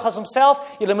hoorig as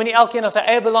homself. Julle moenie elkeen na sy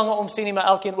eie belange omsien nie, maar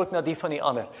elkeen ook na die van die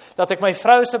ander. Dat ek my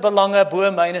vrou se belange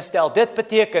bo myne stel. Dit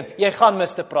beteken, jy gaan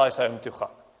Mr. Price home toe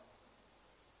gaan.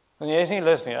 En jy is nie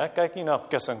lus nie, ek kyk nie na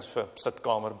kussings vir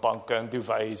sitkamerbanke en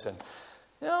duvets en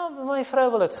ja, my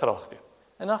vrou wil dit graag doen.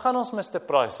 En dan gaan ons Mr.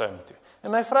 Price home toe.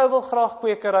 En my vrou wil graag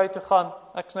kwekery toe gaan.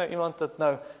 Ek is nou iemand wat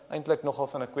nou eintlik nogal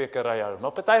van 'n kwekery hou.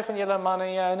 Maar party van julle manne,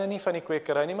 jy hou nou nie van die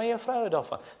kwekery nie, maar jou vrou hou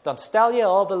daarvan. Dan stel jy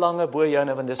haar belange bo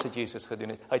joune, want dis wat Jesus gedoen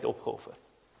het. Hy het opgeoffer.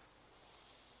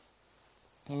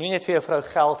 Jy moet nie net vir jou vrou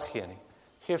geld gee nie.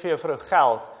 Gee vir jou vrou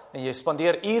geld en jy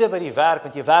spandeer ure by die werk,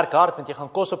 want jy werk hard, want jy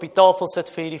gaan kos op die tafel sit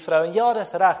vir hierdie vrou, en ja,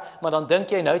 dis reg, maar dan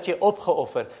dink jy, nou het jy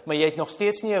opgeoffer, maar jy het nog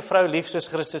steeds nie jou vrou lief soos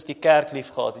Christus die kerk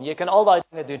lief gehad, en jy kan al daai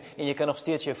dinge doen, en jy kan nog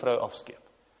steeds jou vrou afskeep.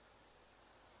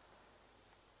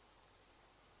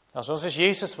 As ons as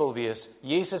Jesus wil wees,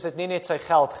 Jesus het nie net sy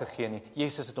geld gegee nie,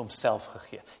 Jesus het homself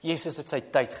gegee, Jesus het sy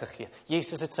tyd gegee,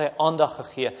 Jesus het sy aandag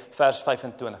gegee, vers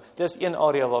 25, dis een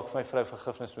area waar ek vir my vrou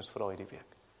vergifnis moes vra hierdie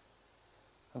week.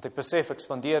 Want ek besef, ek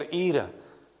spandeer ure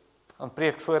aan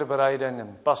preekvoorbereiding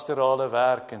en pastorale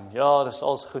werk en ja, dis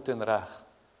alles goed en reg.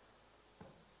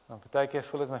 Dan partykeer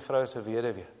voel dit my vrou is 'n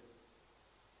weduwee.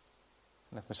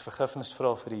 En ek moes vergifnis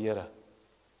vra vir die Here.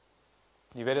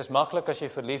 Jy weet, dit is maklik as jy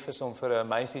verlief is om vir 'n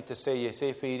meisie te sê, jy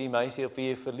sê vir hierdie meisie op wie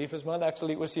jy verlief is, man, ek sal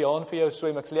die oseaan vir jou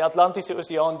swem, ek sal die Atlantiese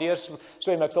Oseaan deur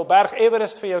swem, ek sal berg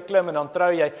Everest vir jou klim, en dan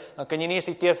trou jy, dan kan jy nie eens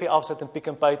die TV afsit en Pick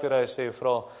n Pay toe ry en sê, jou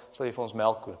vra, sal jy vir ons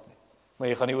melk koop nie, maar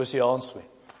jy gaan die oseaan swem.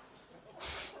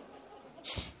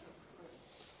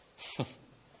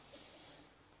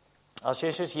 As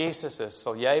jy soos Jesus is,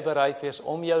 sal jy bereid wees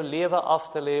om jou lewe af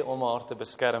te lê om haar te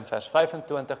beskerm. Vers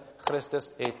 25,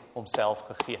 Christus het homself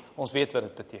gegee. Ons weet wat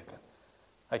dit beteken.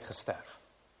 Hy het gesterf.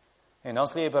 En dan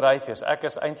sal jy bereid wees. Ek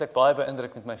is eintlik baie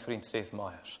beïndruk met my vriend Seth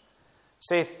Meyers.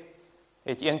 Seth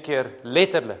het een keer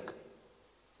letterlik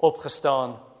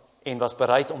opgestaan en was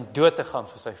bereid om dood te gaan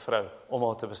vir sy vrou, om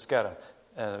haar te beskerm.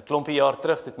 'n Klompie jaar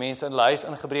terug het mense in hulle huis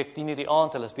ingebreek 10:00 die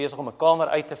aand, hulle is besig om 'n kamer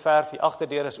uit te verf, die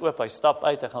agterdeur is oop, hy stap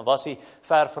uit, hy gaan was die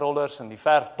verfrollers in die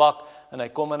verfbak, en hy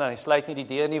kom in en hy sluit nie die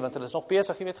deur nie, want hulle is nog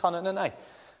besig, jy weet, gaan in en uit.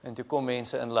 En toe kom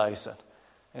mense in hulle huis in,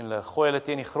 en hulle gooi hulle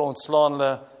teen die grond, slaan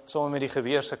hulle, sommer met die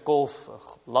geweer se kolf,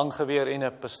 'n lang geweer en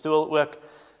 'n pistool ook,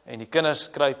 en die kinders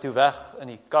kruip toe weg in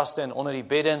die kaste en onder die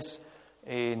beddens,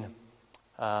 en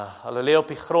hulle lê op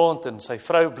die grond, en sy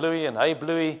vrou bloei, en hy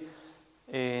bloei,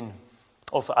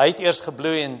 of hy het eers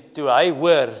gebloei, en toe hy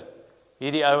hoor,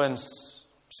 hierdie ouens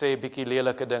sê bietjie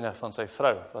lelike dinge van sy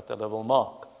vrou, wat hulle wil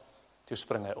maak, toe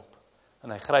spring hy op,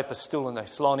 en hy gryp 'n stoel, en hy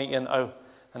slaan die een ou,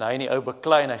 en hy en die ou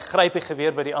beklei, en hy gryp die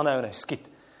geweer by die ander ou, en hy skiet,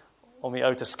 om die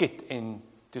ou te skiet, en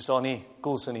toe sal nie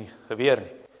koels in die geweer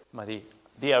nie, maar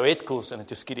die ou het koels in, en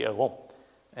toe skiet die ou hom,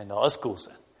 en daar is koels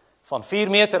in, van 4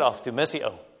 meter af, toe mis die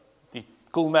ou, die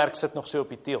koelmerk sit nog so op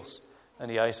die teels, in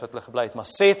die huis wat hulle gebly het, maar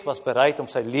Seth was bereid om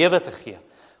sy lewe te gee,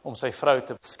 om sy vrou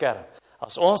te beskerm.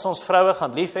 As ons vroue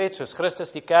gaan lief het, soos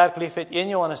Christus die kerk lief het, 1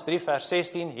 Johannes 3 vers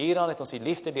 16, hieraan het ons die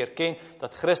liefde leer ken,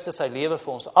 dat Christus sy lewe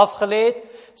vir ons afgelê het,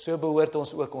 so behoort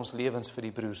ons ook ons lewens vir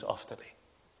die broers af te lê.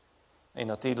 En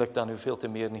natuurlik dan hoeveel te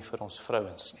meer nie vir ons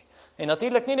vrouens nie. En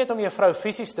natuurlik nie net om jou vrou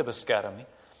fisies te beskerm nie,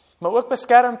 maar ook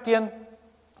beskerm teen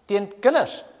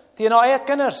kinders, teen haar eie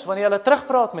kinders, wanneer hulle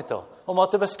terugpraat met haar, om haar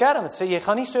te beskerm, het sê, jy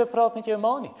gaan nie so praat met jou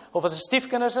ma nie, of as 'n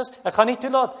stiefkinders is, ek gaan nie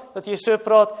toelaat, dat jy so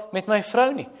praat met my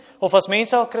vrou nie, of as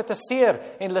mense al kritiseer,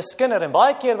 en hulle skinder, en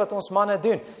baie keer wat ons manne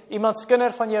doen, iemand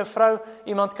skinder van jou vrou,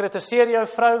 iemand kritiseer jou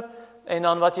vrou, en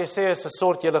dan wat jy sê is,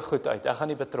 sort julle goed uit, ek gaan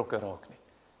nie betrokke raak nie.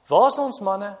 Waar is ons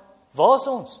manne? Waar is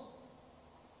ons?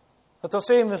 Wat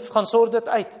ons sê, gaan sort dit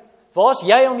uit. Waar is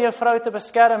jy om jou vrou te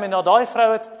beskerm en na daai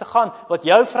vroue te gaan wat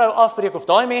jou vrou afbreek, of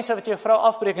daai mense wat jou vrou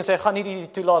afbreek en sê, gaan nie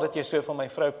toelaat dat jy so van my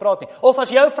vrou praat nie. Of as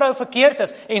jou vrou verkeerd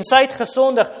is en sy het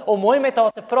gesondig, om mooi met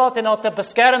haar te praat en haar te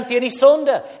beskerm teen die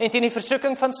sonde en teen die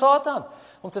versoeking van Satan.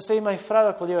 Om te sê, my vrou,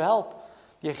 ek wil jou help.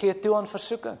 Jy gee toe aan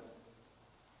versoeking.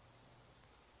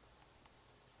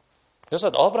 Dis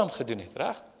wat Abraham gedoen het,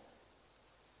 reg?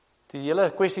 Die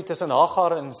hele kwessie tussen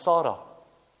Hagar en Sarah.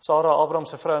 Sarah, Abraham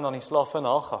se vrou, en dan die slaafin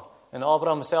Hagar. En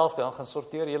Abraham self, dan gaan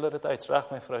sorteer julle dit uit,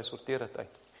 reg my vrou, sorteer dit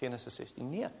uit. Genesis 16,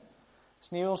 nee, dis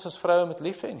nie ons as vroue met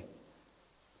lief hê nie.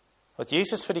 Wat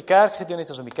Jesus vir die kerk gedoen het,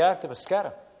 is om die kerk te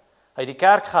beskerm. Hy het die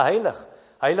kerk geheilig.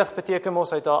 Heilig beteken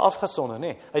mos, hy het haar afgesonder,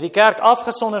 nee. Hy het die kerk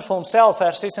afgesonder vir homself,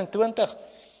 vers 26,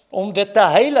 om dit te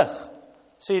heilig,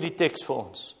 sê die teks vir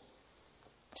ons.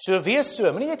 So wees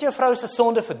so, moenie net jou vrou se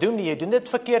sonde verdoem nie, jy doen dit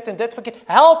verkeerd en dit verkeerd,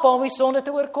 help haar om die sonde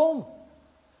te oorkom.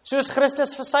 Soos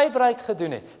Christus vir sy bruid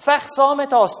gedoen het. Veg saam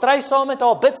met haar, stry saam met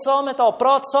haar, bid saam met haar,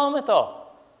 praat saam met haar.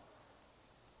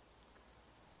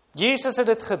 Jesus het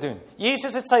dit gedoen.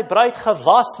 Jesus het sy bruid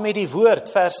gewas met die woord,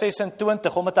 vers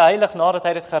 26, om het te heilig nadat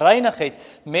hy dit gereinig het,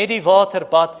 met die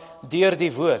waterbad deur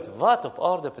die woord. Wat op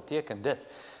aarde beteken dit?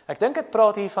 Ek dink dit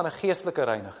praat hier van 'n geestelike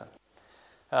reiniging.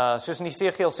 Soos in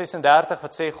Esegiel 36,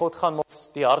 wat sê, God gaan mos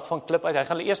die hart van klip uit, hy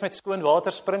gaan hulle eers met skoon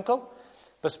water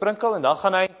besprinkel, en dan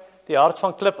gaan hy die hart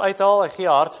van klip uithaal, hy gee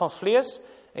 'n hart van vlees,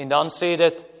 en dan sê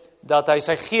dit, dat hy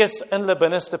sy gees in hulle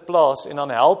binneste plaas, en dan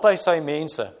help hy sy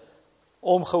mense,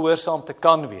 om gehoorsaam te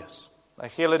kan wees. Hy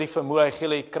gee hulle die vermoë, hy gee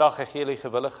hulle die krag, hy gee hulle die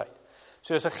gewilligheid.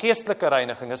 So is 'n geestelike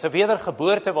reiniging, is 'n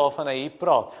wedergeboorte waarvan hy hier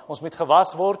praat. Ons moet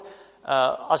gewas word,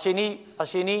 as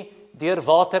jy nie deur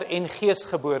water en gees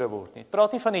gebore word nie. Ek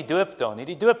praat nie van die doop daar nie,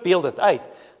 die doop beeld dit uit,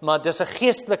 maar dis 'n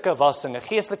geestelike wassing, 'n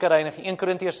geestelike reiniging. 1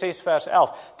 Korintiërs 6 vers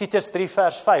 11, Titus 3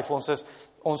 vers 5,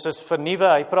 ons is vernuwe,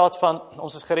 hy praat van,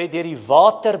 ons is gered deur die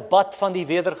waterbad van die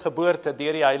wedergeboorte,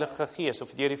 deur die Heilige Gees,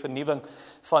 of deur die vernuwing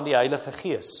van die Heilige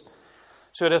Gees.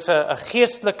 So dis 'n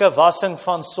geestelike wassing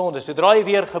van sonde, sodra jy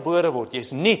weer gebore word,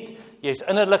 jy's nuut, jy's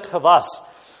innerlik gewas.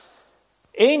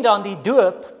 En dan die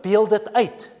doop beeld dit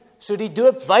uit. So die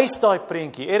doop wys daai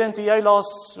prentjie. Erin, toe jy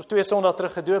laas 2 Sondae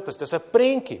terug gedoop is, dis 'n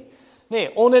prentjie. Nee,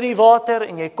 onder die water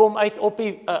en jy kom uit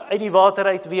die water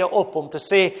uit weer op om te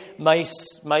sê,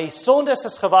 my sondes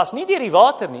is gewas, nie deur die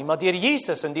water nie, maar deur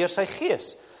Jesus en deur sy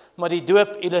Gees. Maar die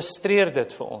doop illustreer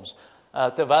dit vir ons.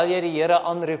 Terwyl jy die Here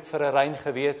aanroep vir 'n rein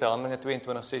gewete, Handelinge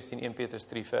 22:16, 1 Petrus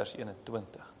 3 vers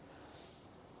 21.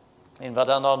 En wat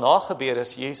dan daarna gebeur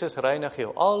is, Jesus reinig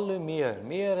jou al hoe meer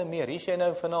en meer. Hier is jy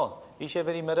nou vanaand, hier is jy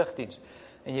by die middagdiens,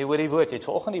 en jy hoor die woord, jy het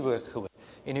vanoggend die woord gehoor.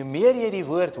 En hoe meer jy die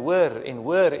woord hoor,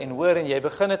 en jy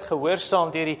begin het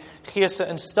gehoorsaam deur die Gees se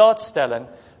instaatstelling,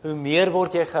 hoe meer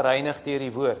word jy gereinig deur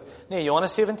die woord. Nee,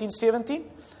 Johannes 17:17,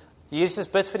 Jesus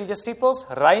bid vir die disippels,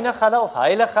 reinig hulle of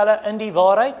heilig hulle in die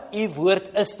waarheid, u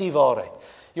woord is die waarheid.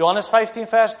 Johannes 15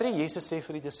 vers 3, Jesus sê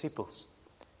vir die disippels,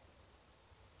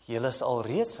 julle is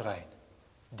alreeds rein,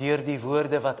 deur die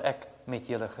woorde wat ek met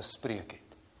julle gespreek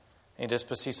het. En dis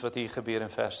presies wat hier gebeur in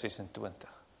vers 26.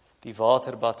 Die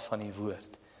waterbad van die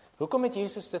woord. Hoekom het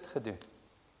Jesus dit gedoen?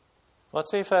 Wat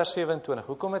sê vers 27?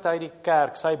 Hoekom het hy die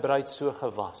kerk, sy bruid so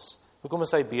gewas? Hoekom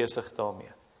is hy besig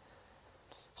daarmee?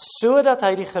 Sodat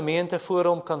hy die gemeente voor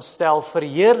hom kan stel,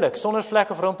 verheerlik, sonder vlek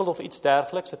of rimpel of iets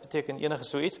dergeliks, dit beteken enige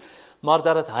so iets, maar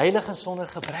dat dit heilig en sonder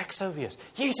gebrek sou wees.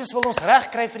 Jesus wil ons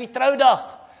regkry vir die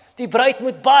troudag. Die bruid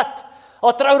moet bad,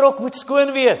 haar trourok moet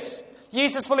skoon wees.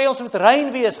 Jesus wil hê ons moet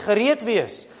rein wees, gereed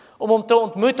wees, om hom te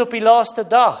ontmoet op die laaste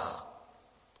dag.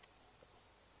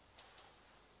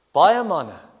 Baie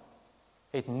manne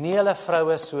het nie hulle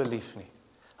vroue so lief nie.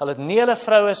 Hulle het nie hulle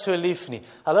vroue so lief nie.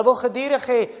 Hulle wil gedurig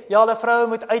hê, ja, hulle vroue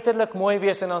moet uiterlik mooi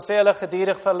wees, en dan sê hulle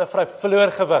gedurig vir hulle vrou,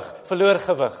 verloor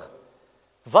gewig.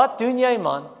 Wat doen jy,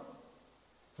 man?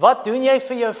 Wat doen jy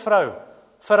vir jou vrou?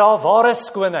 Vir haar ware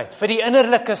skoonheid, vir die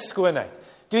innerlike skoonheid.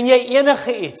 Doen jy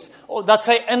enige iets, dat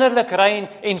sy innerlik rein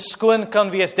en skoon kan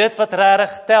wees, dit wat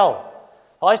regtig tel.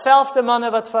 Daai selfde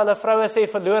manne wat vir hulle vroue sê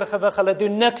verloor gewig, hulle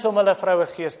doen niks om hulle vroue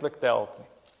geestelik te help nie.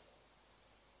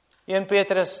 1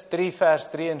 Petrus 3 vers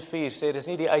 3 en 4 sê, dis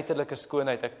nie die uiterlike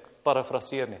skoonheid, ek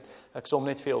parafraseer net, ek som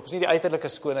net veel op, dis nie die uiterlike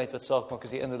skoonheid wat saak maak,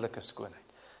 is die innerlike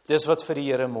skoonheid. Dis wat vir die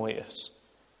Here mooi is.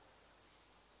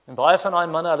 En baie van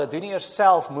daai manne, hulle doen nie eers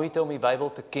self moeite om die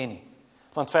Bybel te ken nie.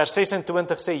 Want vers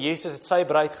 26 sê, Jesus het sy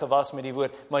bruid gewas met die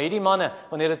woord. Maar hierdie manne,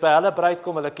 wanneer dit by hulle bruid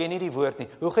kom, hulle ken nie die woord nie.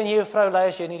 Hoe gaan jy jou vrou lei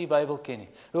as jy nie die Bybel ken nie?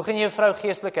 Hoe gaan jy jou vrou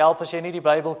geestelik help as jy nie die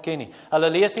Bybel ken nie? Hulle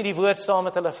lees nie die woord saam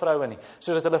met hulle vroue nie,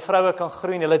 sodat hulle vroue kan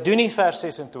groei. Hulle doen nie vers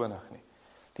 26 nie.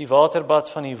 Die waterbad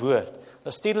van die woord.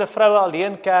 Hulle stuur hulle vroue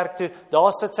alleen kerk toe,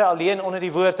 daar sit sy alleen onder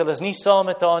die woord, hulle is nie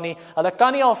saam met haar nie. Hulle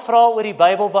kan nie haar vrae oor die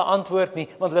Bybel beantwoord nie,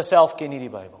 want hulle self ken nie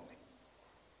die Bybel nie.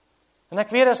 En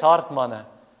ek weet is hard, manne.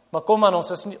 Maar kom man, ons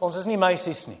is nie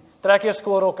meisies nie. Trek jou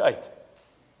skoolrok uit.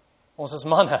 Ons is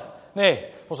manne.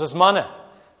 Nee, ons is manne.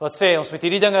 Wat sê, ons moet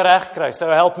hierdie dinge reg kry. So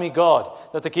help me God.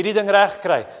 Dat ek hierdie ding reg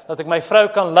kry. Dat ek my vrou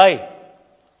kan lei.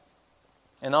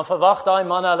 En dan verwag daai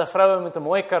manne, hulle vroue met 'n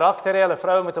mooi karakter hê, hulle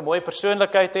vroue met 'n mooi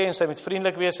persoonlikheid hê, en sy moet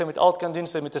vriendelik wees, sy moet alt kan doen,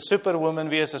 sy moet 'n superwoman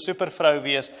wees, 'n supervrou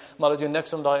wees, maar hulle doen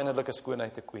niks om daai innerlike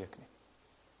skoonheid te kweek nie.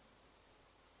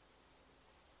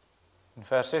 In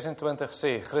vers 26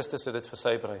 sê, Christus het dit vir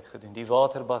sy bruid gedoen, die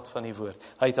waterbad van die woord,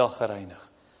 hy het haar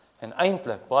gereinig. En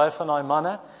eintlik, baie van daai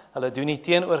manne, hulle doen die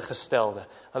teenoorgestelde,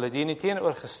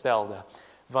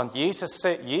 want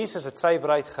Jesus het sy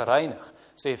bruid gereinig,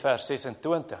 sê vers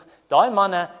 26. Daai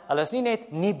manne, hulle is nie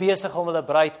net nie besig om hulle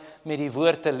bruid met die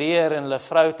woord te leer en hulle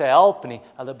vrou te help nie,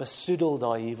 hulle besoedel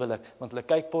daai huwelik, want hulle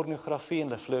kyk pornografie en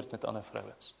hulle flirt met ander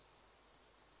vrouens.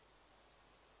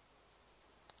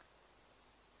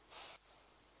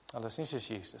 Hulle is nie soos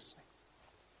Jesus nie.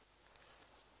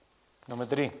 Nommer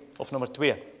 3, of nommer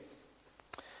 2.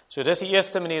 So dis die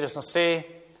eerste manier, is ons sê,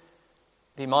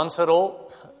 die man se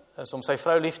rol is om sy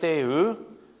vrou lief te hê. Hoe?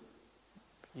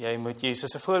 Jy moet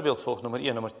Jesus se voorbeeld volg, nommer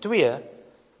 1. Nommer 2,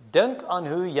 dink aan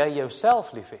hoe jy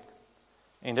jouself lief het.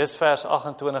 En dis vers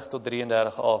 28 tot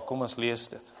 33a, kom ons lees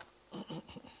dit.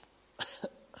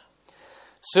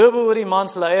 So behoort die man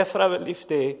sy eie vroue lief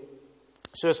te hê,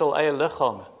 soos sy eie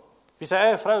liggame. Wie sy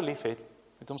eie vrou lief het,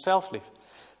 met homself lief.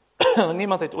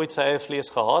 Niemand het ooit sy eie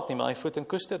vlees gehaat nie, maar hy voed en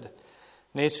koester dit.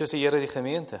 Net soos die Here die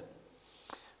gemeente.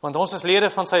 Want ons is lede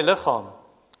van sy liggaam,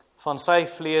 van sy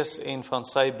vlees en van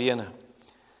sy bene.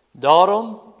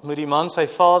 Daarom moet die man sy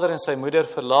vader en sy moeder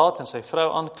verlaat en sy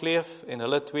vrou aankleef en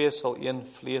hulle twee sal een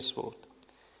vlees word.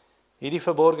 Hierdie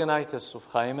verborgenheid of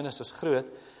geheimenis is groot,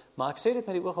 maar ek sê dit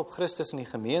met die oog op Christus en die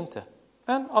gemeente.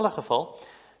 In alle geval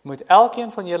moet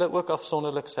elkeen van julle ook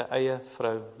afsonderlik sy eie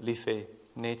vrou lief hê,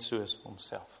 net soos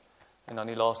homself. En dan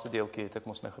die laaste deeltjie het ek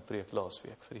mos nou gepreek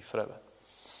laasweek vir die vroue.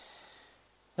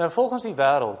 Nou volgens die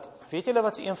wêreld, weet julle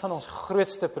wat is een van ons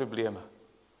grootste probleme?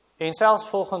 En selfs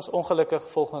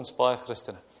volgens baie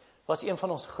Christene. Wat is een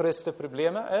van ons grootste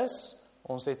probleme is?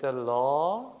 Ons het 'n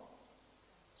lae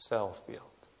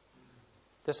selfbeeld.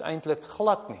 Dis eintlik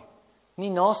glad nie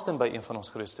naaste by een van ons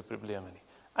grootste probleme nie.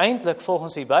 Eintlik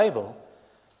volgens die Bybel,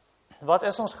 wat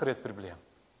is ons groot probleem?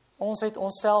 Ons het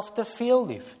onsself te veel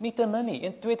lief, nie te min nie.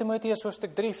 In 2 Timoteus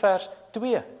hoofstuk 3 vers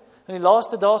 2. In die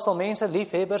laaste dae sal mense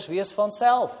liefhebbers wees van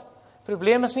self.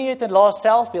 Probleem is nie jy het 'n lae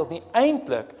selfbeeld nie,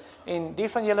 eintlik. En die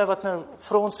van julle wat nou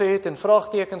fronse het en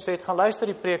vraagtekens het, gaan luister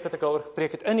die preek wat ek daaroor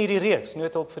gepreek het in hierdie reeks,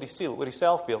 Noodhulp vir die siel, oor die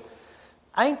selfbeeld.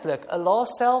 Eintlik, 'n lae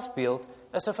selfbeeld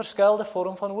is 'n verskuilde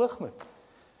vorm van hoogmoed.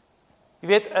 Jy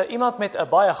weet, iemand met 'n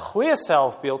baie goeie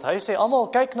selfbeeld, hy sê almal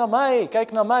kyk na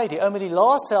my. Die ou met die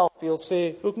lae selfbeeld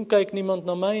sê, hoekom kyk niemand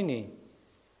na my nie?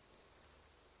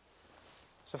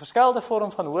 Dis 'n verskuilde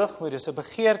vorm van hoogmoed, dis 'n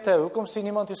begeerte, hoekom sien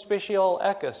niemand hoe spesiaal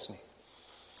ek is nie?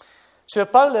 So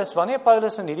Paulus, wanneer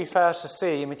Paulus in hierdie verse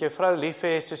sê, jy moet jou vrou lief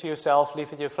hê soos jy jouself lief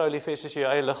het, jou vrou lief hê soos jy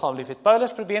jou eie liggaam lief het,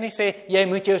 Paulus probeer nie sê, jy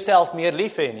moet jouself meer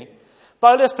lief hê nie.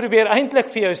 Paulus probeer eintlik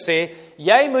vir jou sê,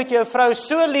 jy moet jou vrou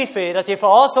so lief hê, dat jy vir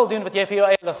haar sal doen wat jy vir jou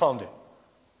eie liggaam doen.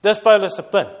 Dis Paulus se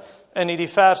punt, in hierdie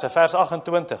verse, vers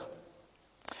 28.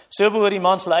 So behoort die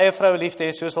man sy eie vrou lief te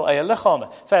hê, soos sy eie liggame.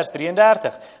 Vers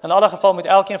 33. In alle geval moet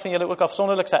elkeen van julle ook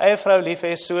afsonderlik sy eie vrou lief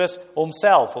hê, soos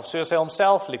homself, of soos hy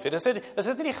homself lief het. Is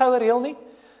dit nie die goue reël nie?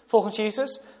 Volgens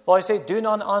Jesus, waar hy sê, doen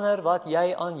aan ander wat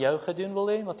jy aan jou gedoen wil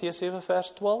hê, Matteus 7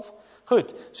 vers 12.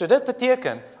 Goed, so dit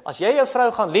beteken, as jy jou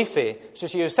vrou gaan lief hê,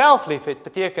 soos jy jouself lief het,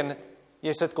 beteken,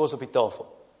 jy sit kos op die tafel.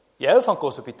 Jy hou van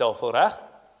kos op die tafel, reg?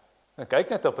 En kyk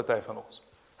net op 'n party van ons.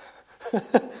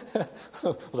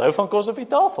 Ons hou van kos op die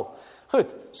tafel.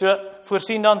 Goed, so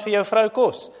voorsien dan vir jou vrou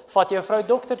kos. Vat jou vrou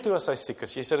dokter toe as sy siek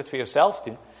is. Jy sê dit vir jouself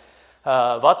doen.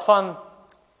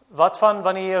 Wat van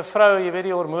wanneer jou vrou, jy weet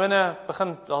die hormone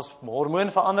begin, daar's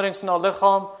hormoonveranderings in haar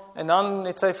liggaam en dan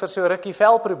het sy vir so rukkie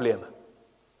velprobleme.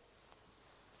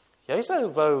 Jy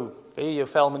sou wou hê jou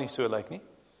vel moet nie so lyk nie.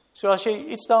 So as jy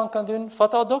iets daaraan kan doen,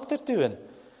 vat haar dokter toe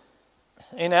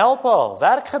en help haar.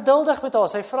 Werk geduldig met haar.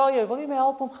 Sy vra jou, wil jy my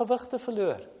help om gewig te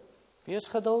verloor? Wees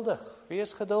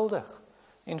geduldig.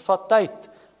 En vat tyd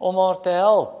om haar te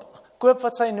help. Koop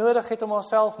wat sy nodig het om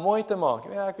haarself mooi te maak.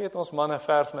 Ja, ek weet ons manne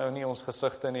verf nou nie ons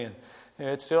gesigte nie. Jy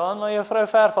weet so aan maar jou vrou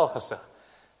verf al gesig.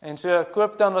 En so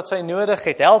koop dan wat sy nodig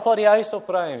het. Help haar die huis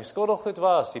opruim, die skottelgoed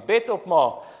was, die bed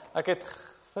opmaak. Ek het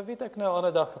vir wie het ek nou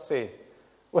ander dag gesê?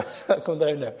 Ek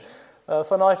onthou nou.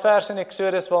 Van daai vers in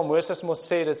Exodus waar Moses moes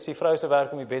sê dit is die vrou se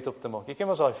werk om die bed op te maak. Jy ken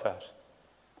mos daai vers.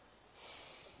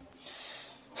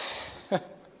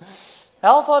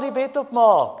 Help haar die bed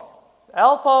opmaak.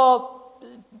 Help haar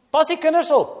pas die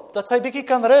kinders op dat sy bietjie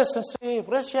kan rus en sê,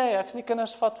 "Rus jy, ek's nie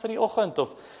kinders vat vir die oggend" of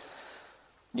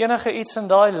enige iets in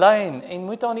daai lyn en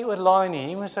moet haar nie oorlaai nie.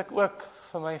 Hier moes ek ook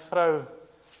vir my vrou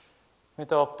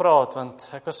met haar praat want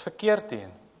ek was verkeerd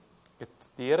teen. Ek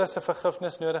het die Here se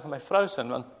vergifnis nodig in my vrou se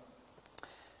want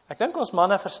ek dink ons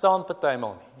manne verstaan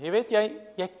partymal nie. Jy weet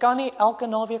jy kan nie elke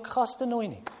naweek gaste nooi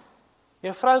nie.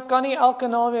 Jou vrou kan nie elke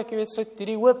naweek, jy weet, sit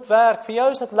hierdie hoop werk. Vir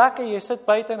jou is dit lekker, jy sit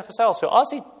buite en gesels. So as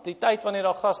die tyd wanneer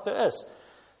daar gaste is.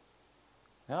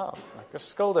 Ja, ek is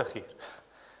skuldig hier.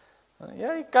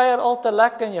 Jy kuier al te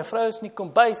lekker en jou vrou is nie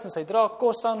kombuis en sy dra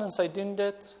kos aan en sy doen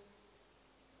dit.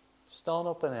 Staan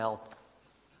op en help.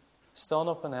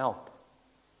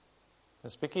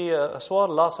 Dis 'n bietjie 'n swaar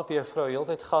las op jou vrou,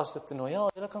 heeltyd gaste te nooi. Ja,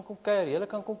 julle kan kom kuier, julle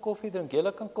kan kom koffie drink,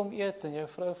 julle kan kom eet en jou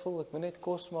vrou voel ek moet net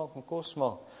kos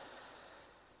maak.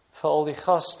 Vir al die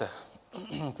gaste.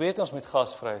 Ek weet ons moet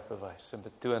gasvryheid bewys en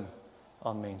betoon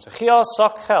aan mense. Gee haar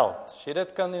sak geld. As jy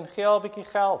dit kan doen, gee haar 'n bietjie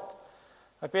geld.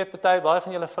 Ek weet baie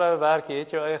van julle vroue werk, jy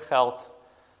het jou eie geld.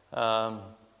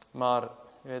 Maar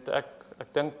jy weet ek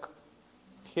dink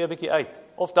gee 'n bietjie uit.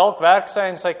 Of dalk werk sy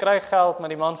en sy kry geld, maar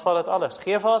die man vat dit alles.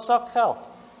 Gee vir haar sak geld.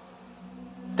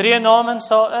 Tree namens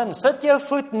haar in. Sit jou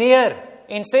voet neer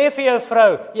en sê vir jou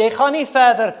vrou, jy gaan nie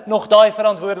verder nog daai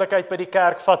verantwoordelikheid by die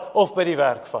kerk vat of by die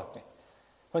werk vat nie.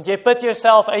 Want jy put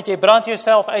jouself uit, jy brand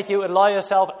jouself uit, jy oorlaai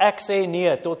jouself, ek sê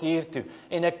nee tot hier toe.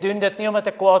 En ek doen dit nie omdat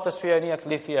ek kwaad is vir jou nie, ek is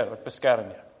lief vir jou, ek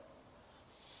beskerm jou.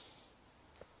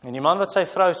 En die man wat sy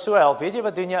vrou so help, weet jy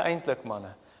wat doen jy eintlik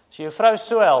manne? As jy jou vrou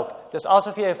so help, dis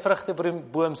asof jy 'n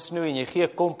vrugteboom snoei en jy gee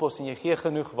kompos en jy gee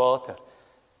genoeg water.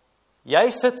 Jy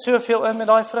sit soveel in met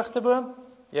daai vrugteboom,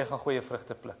 jy gaan goeie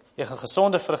vrugte pluk. Jy gaan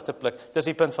gesonde vrugte pluk. Dis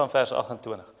die punt van vers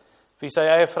 28. Wie sy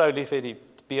eie vrou lief het, die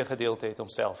B-gedeelte het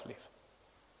homself lief.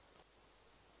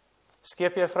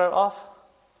 Skeep jou vrou af.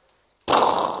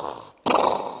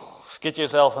 Skiet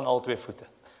jouself in al twee voete.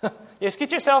 Jy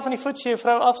skiet jouself in die voet as jy jou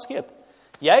vrou afskeep.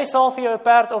 Jy sal vir jou 'n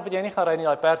perd of wat jy nie gaan ry nie,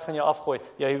 daai perd gaan jou afgooi.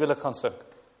 Jou huwelik gaan sink.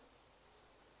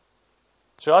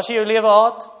 So as jy jou lewe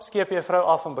haat, skeep jou vrou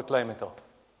af en beklei met haar.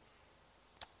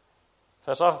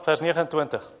 Vers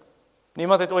 29.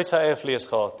 Niemand het ooit sy eie vlees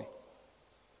gehad nie.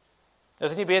 Is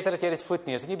dit nie beter dat jy dit voed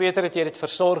nie? Is dit nie beter dat jy dit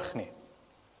versorg nie?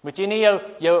 Moet jy nie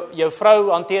jou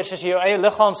vrou hanteer soos jy jou eie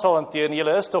liggaam sal hanteer nie?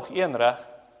 Julle is tog een, reg?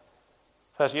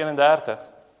 Vers 31.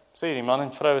 Sê die man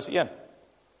en vrou is een.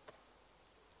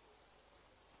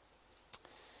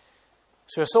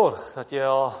 So sorg dat jy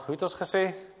al, hoe het ons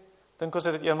gesê? Dink ons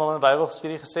het dit eenmaal in 'n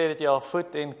Bybelstudie gesê dat jy al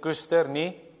voed en koester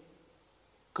nie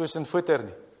koes en voeter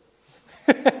nie.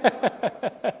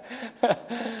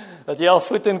 Dat jy al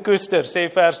voed en koester, sê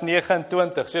vers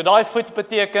 29. So daai voed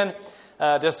beteken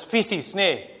dis fisies,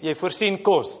 nee, jy voorsien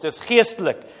kos. Dis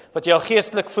geestelik, wat jy al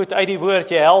geestelik voed uit die woord,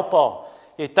 jy help haar.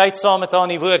 Jy tyd saam met haar in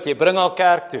die woord, jy bring haar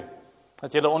kerk toe.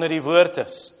 Dat jy onder die woord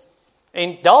is.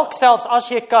 En dalk selfs as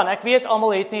jy kan, ek weet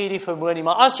almal het nie hierdie vermoë nie,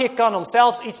 maar as jy kan om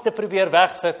selfs iets te probeer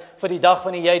wegsit vir die dag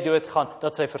wanneer jy doodgaan,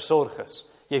 dat sy versorg is.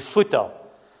 Jy voed haar.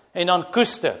 En dan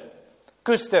koester.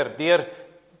 Koester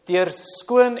deur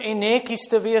skoon en netjies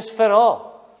te wees vir haar.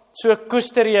 So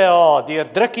koester jy haar deur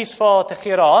drukkies vir haar te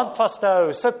gee, haar hand vas te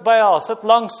hou, sit by haar, sit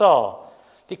langs haar.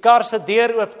 Die kar se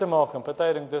deur oop te maak en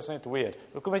party dink dis net weird.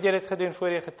 Hoekom het jy dit gedoen voor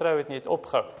jy getrou het nie? Het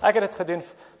opgehou. Ek het dit gedoen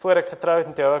voor ek getrou het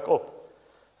en toe hou ek op.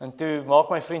 En toe maak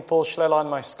my vriend Paul Schleller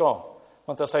my skaam.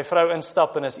 Want as sy vrou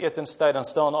instap en is etenstyd, dan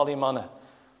staan al die manne.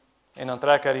 En dan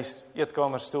trek hy die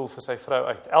eetkamerstoel vir sy vrou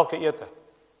uit. Elke ete.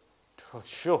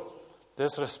 Sjoe,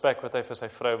 dis respek wat hy vir sy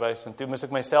vrou wys. En toe moes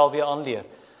ek myself weer aanleer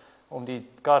om die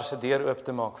kar se deur oop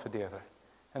te maak vir Dewe.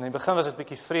 En in die begin was dit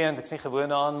bietjie vreemd, ek's nie gewoond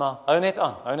daaraan, maar hou net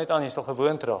aan, jy sal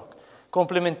gewoond raak.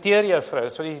 Komplimenteer jou vrou,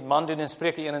 dis wat die man doen in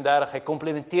Spreuke 31, hy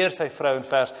komplimenteer sy vrou in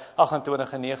vers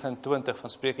 28 en 29 van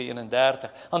Spreuke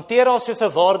 31. Hanteer haar soos 'n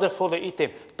waardevolle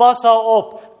item, pas haar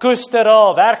op, koester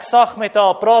haar, werk sag met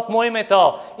haar, praat mooi met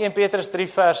haar, 1 Petrus 3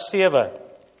 vers 7.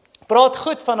 Praat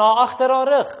goed van haar agter haar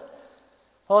rug,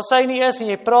 waar sy nie is en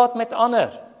jy praat met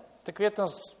ander. Ek weet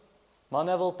ons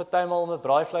manne wil partymal om 'n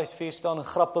braaivleisvuur staan en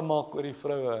grappe maak oor die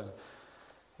vroue.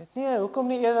 Nee, hoekom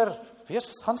nie eerder,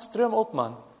 gaan stroom op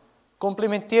man.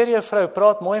 Komplimenteer jou vrou,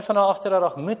 praat mooi van haar agter haar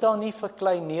rug, moet haar nie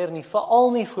verkleineer nie,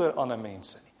 veral nie voor ander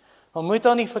mense nie. Maar moet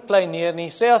haar nie verkleineer nie,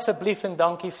 sê asseblief en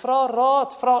dankie, vra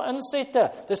raad, vra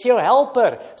insette, dis jou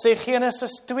helper, sê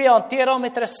Genesis 2, hanteer haar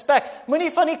met respek,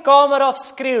 moenie van die kamer af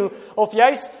skreeu, of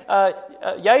jy's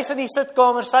in die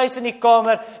sitkamer, sy's in die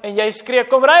kamer, en jy skree,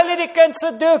 kom ruil hierdie kind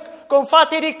se doek, kom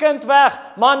vat hierdie kind weg,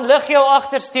 man, lig jou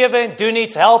agtersteewe en doen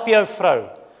iets, help jou vrou.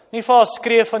 Nie vir haar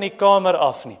skree van die kamer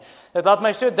af nie. Dit laat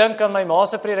my so dink aan my ma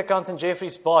se predikant in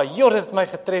Jeffreys Bay. Dit het my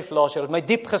getref laas jaar, het my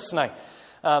diep gesny.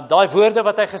 Daai woorde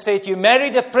wat hy gesê het, you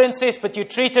married a princess, but you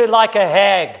treat her like a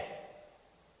hag.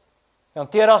 Jy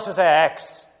hanteer haar soos 'n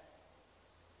heks.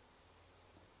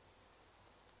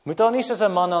 Moet haar nie soos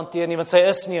 'n man hanteer nie, want sy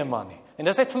is nie 'n man nie. En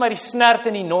dis net vir my die snert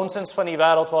en die nonsens van die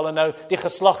wêreld waar hulle nou die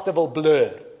geslagte wil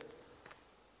blur.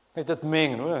 Net dit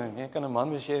meng, jy kan 'n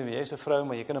man wees, jy is 'n vrou,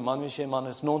 maar jy kan 'n man wees, jy 'n man,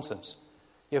 is nonsens.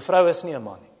 Jou vrou is nie 'n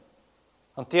man nie.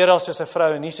 Hanteer haar soos 'n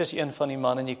vrou en nie soos een van die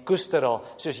manne, en jy koester haar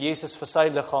soos Jesus vir sy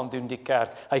liggaam doen, die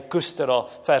kerk. Hy koester haar,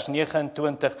 vers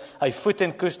 29, hy voed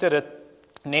en koester dit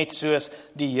net soos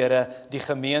die Here die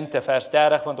gemeente, vers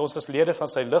 30, want ons is lede van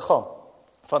sy liggaam,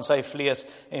 van sy vlees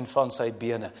en van sy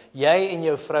bene. Jy en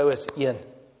jou vrou is een,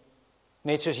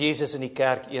 net soos Jesus in die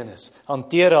kerk een is.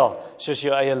 Hanteer haar soos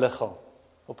jou eie liggaam,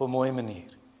 op 'n mooi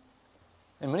manier.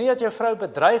 En moenie dat jou vrou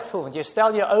bedreig voel, want jy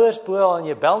stel jou ouers bo haar en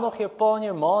jy bel nog jou pa en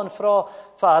jou ma en vra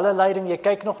vir hulle leiding, jy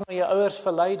kyk nog na jou ouers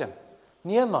vir leiding.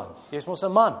 Nee man, jy's mos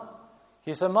 'n man.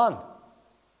 Jy's 'n man.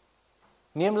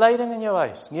 Neem leiding in jou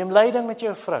huis, neem leiding met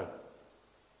jou vrou.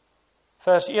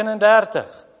 Vers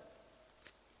 31.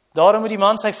 Daarom moet die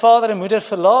man sy vader en moeder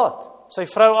verlaat, sy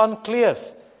vrou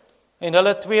aankleef, en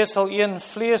hulle twee sal een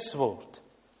vlees word.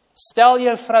 Stel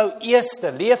jou vrou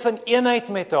eerste, leef in eenheid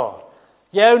met haar.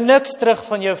 Jy hou niks terug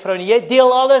van jou vrou nie, jy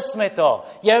deel alles met haar.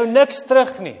 Jy hou niks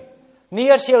terug nie, nie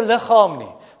eers jou liggaam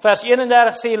nie. Vers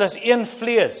 31 sê hulle is een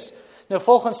vlees. Nou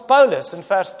volgens Paulus in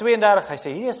vers 32, hy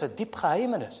sê hier is 'n diep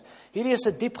geheimenis. Hierdie is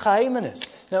 'n diep geheimenis.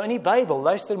 Nou in die Bybel,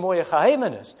 luister mooi, 'n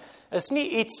geheimenis is nie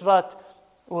iets wat,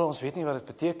 ons weet nie wat dit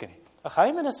beteken nie. 'n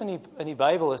Geheimenis in die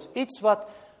Bybel is iets wat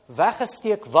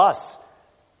weggesteek was.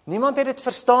 Niemand het dit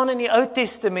verstaan in die Ou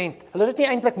Testament. Hulle het dit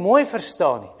nie eintlik mooi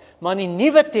verstaan nie. Maar in die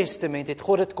Nuwe Testament het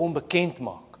God dit kom bekend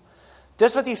maak.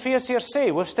 Dis wat Efesiërs sê,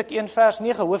 hoofstuk 1 vers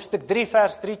 9, hoofstuk 3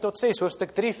 vers 3 tot 6,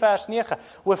 hoofstuk 3 vers 9,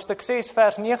 hoofstuk 6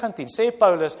 vers 19, sê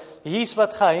Paulus, hier's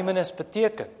wat geheimenis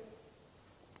beteken.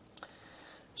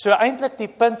 So eintlik die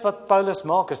punt wat Paulus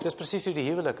maak is, dis presies hoe die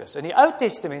huwelik is. In die Ou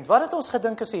Testament, wat het ons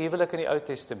gedink is 'n huwelik in die Ou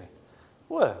Testament?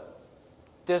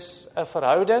 Dis 'n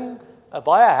verhouding, 'n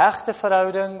baie hegte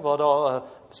verhouding, waar daar 'n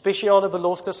spesiale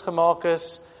beloftes gemaak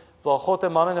is, waar God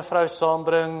 'n man en 'n vrou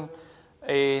saambring,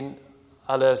 en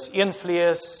hulle is een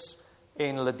vlees,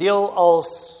 en hulle deel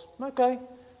als, okay,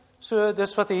 so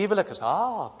dis wat 'n huwelik is.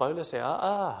 Paulus sê,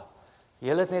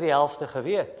 julle het net die helfte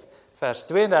geweet. Vers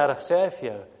 32 sê hy vir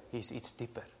jou, hier's iets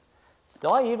dieper.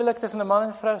 Daai huwelik tussen 'n man en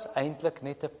 'n vrou is eintlik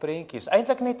net 'n prentjie, is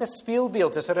eintlik net 'n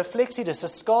spieelbeeld, dis 'n refleksie, dis 'n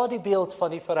skadubeeld van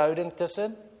die verhouding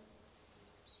tussen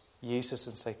Jesus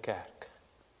en sy kerk.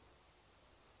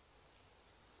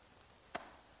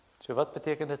 So wat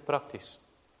beteken dit prakties?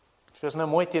 So is nou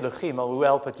mooi teologie, maar hoe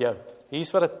help dit jou?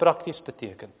 Hier's wat dit prakties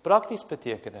beteken. Prakties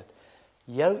beteken dit,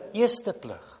 jou eerste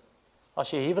plig,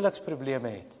 as jy huweliksprobleme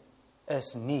het,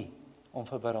 is nie om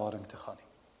vir berading te gaan nie.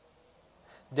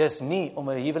 Dis nie om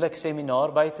 'n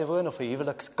huweliksseminaar by te woon of 'n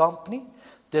huwelikskamp nie.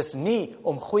 Dis nie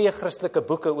om goeie Christelike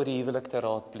boeke oor die huwelik te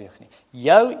raadpleeg nie.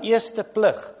 Jou eerste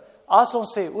plig, as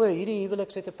ons sê, hierdie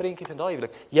huwelik het 'n prentjie van daai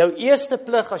huwelik. Jou eerste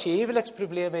plig as jy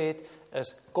huweliksprobleme het,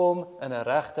 is kom in 'n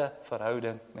regte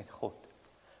verhouding met God.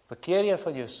 Bekeer jou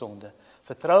van jou sonde.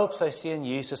 Vertrou op sy seun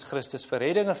Jesus Christus vir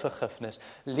redding en vergifnis.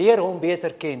 Leer hom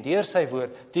beter ken deur sy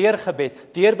woord, deur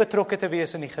gebed, deur betrokke te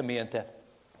wees in die gemeente.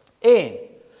 En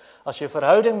as jou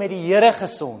verhouding met die Here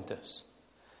gesond is,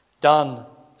 dan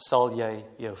sal jy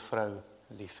jou vrou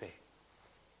lief hê.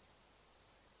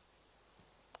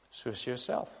 Soos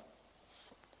jouself.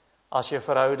 As jou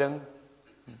verhouding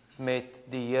met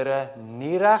die Here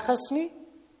nie reg is nie,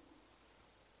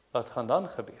 wat gaan dan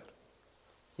gebeur?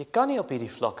 Jy kan nie op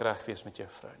hierdie vlak reg wees met jou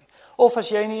vrou nie. Of as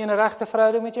jy nie in 'n regte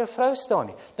verhouding met jou vrou staan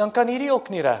nie, dan kan hierdie ook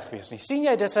nie reg wees nie. sien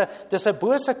jy, dis 'n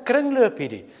bose kringloop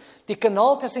hierdie. Die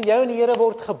kanaal tussen jou en die Here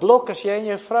word geblok as jy en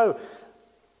jou vrou.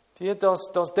 Jy weet,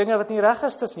 daar's dinge wat nie reg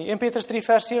is tussen nie. 1 Petrus 3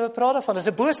 vers 7 praat daarvan. Dis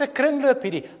 'n bose kringloop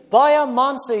hierdie. Baie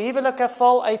mans se huwelike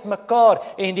val uitmekaar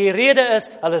en die rede is,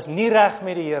 hulle is nie reg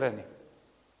met die Here nie.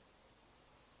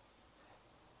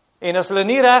 En as hulle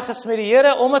nie reg is met die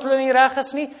Here, omdat hulle nie reg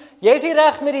is nie, jy is nie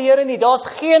reg met die Here nie, daar's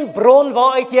geen bron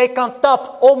waaruit jy kan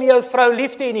tap om jou vrou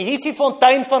lief te hê nie. Hier is die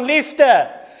fontein van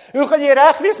liefde. Hoe gaan jy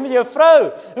reg wees met jou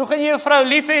vrou? Hoe gaan jy jou vrou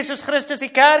lief hê soos Christus die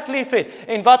kerk lief het?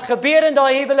 En wat gebeur in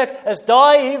daai huwelik, is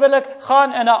daai huwelik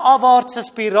gaan in 'n afwaartse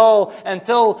spiraal,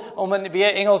 until, om in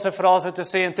weer Engelse frase te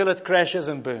sê, until it crashes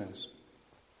and burns.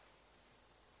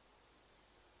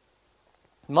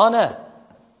 Manne,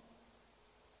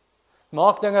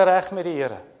 maak dinge reg met die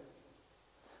Here.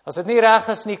 As dit nie reg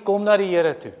is nie, kom na die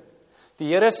Here toe. Die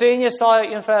Here sê in Jesaja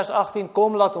 1 vers 18,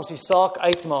 kom laat ons die saak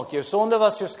uitmaak. Jou sonde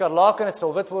was soos skarlaken, dit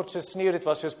sal wit word soos sneeu, dit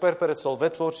was soos purper, dit sal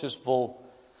wit word soos wol.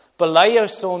 Bely jou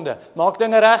sonde, maak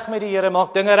dinge reg met die Here,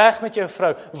 maak dinge reg met jou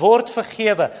vrou, word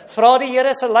vergewe, vra die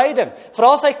Here se leiding,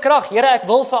 vra sy krag. Here, ek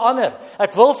wil verander,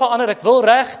 ek wil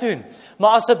reg doen,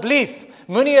 maar asseblief,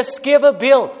 moenie 'n skewe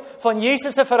beeld van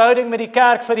Jesus se verhouding met die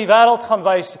kerk vir die wêreld gaan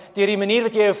wys, deur die manier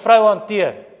wat jy jou vrou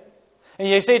hanteer. En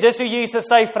jy sê, dis hoe Jesus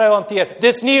sy vrou hanteer.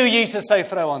 Dis nie hoe Jesus sy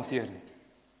vrou hanteer nie.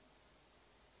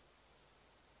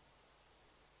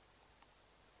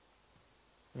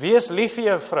 Wees lief vir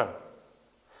jou vrou,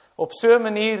 op so 'n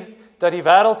manier, dat die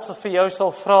wêreld vir jou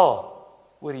sal vra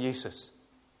oor Jesus.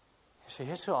 Jy sê,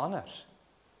 jy is so anders.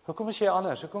 Hoekom is jy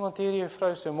anders? Hoekom hanteer jy jou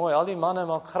vrou so mooi? Al die manne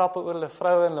maak grappe oor hulle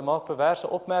vroue, en hulle maak perverse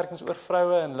opmerkings oor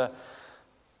vroue, en hulle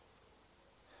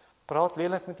praat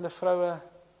lelik met hulle vroue.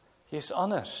 Jy's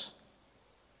anders.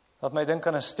 Laat my dink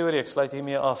aan 'n storie, ek sluit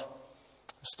hiermee af.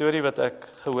 'n Storie wat ek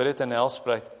gehoor het in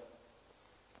Nelspruit.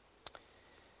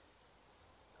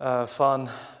 Van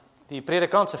die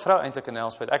predikant se vrou eintlik in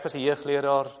Nelspruit. Ek was 'n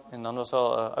jeugleraar, en dan was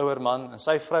daar 'n ouer man, en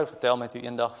sy vrou vertel my toe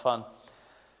eendag van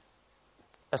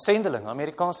 'n sendeling, 'n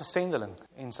Amerikaanse sendeling,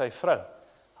 en sy vrou.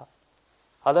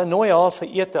 Hulle nooi haar vir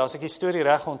ete, as ek die storie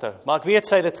reg onthou, maar ek weet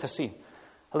sy het dit gesien.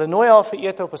 Hulle nooi haar vir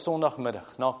ete op 'n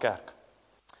Sondagmiddag, na kerk.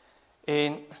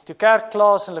 En toe kerk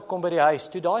klaar is en hulle kom by die huis,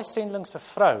 toe daai sendeling se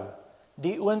vrou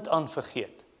die oond aan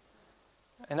vergeet.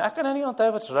 En ek kan nou nie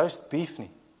onthou wat's roast beef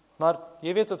nie, maar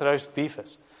jy weet wat roast beef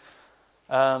is.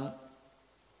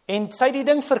 En sy die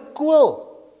ding verkoel,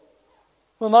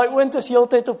 want daai oond is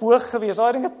heeltyd op hoog gewees,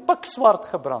 daai ding het pikswart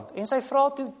gebrand. En sy vra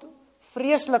toe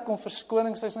vreeslik om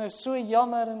verskoning, sy is nou so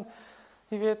jammer, en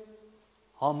jy weet,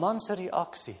 haar man se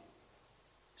reaksie.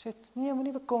 Sy sê, nee,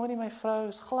 moenie bekommer nie, my vrou,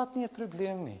 is glad nie 'n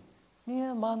probleem nie.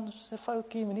 Nee man, sy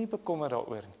foutjie, moenie bekommer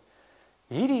daaroor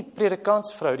nie. Hierdie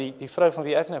predikantsvrou, die vrou van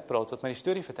wie ek nou praat, wat my die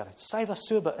storie vertel het, sy was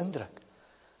so beïndruk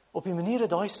op die manier dat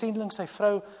daai sendeling sy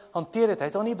vrou hanteer het. Hy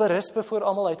het haar nie berisp voor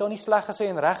almal, hy het haar nie sleg gesê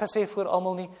en reg gesê voor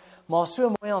almal nie, maar so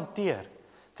mooi hanteer,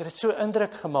 dat dit so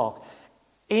indruk gemaak.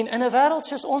 En in 'n wêreld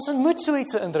soos ons, moet so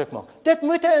iets 'n indruk maak. Dit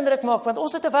moet 'n indruk maak, want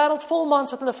ons het 'n wêreld vol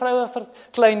mans wat hulle vroue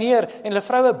verkleineer, en hulle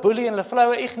vroue boelie, en hulle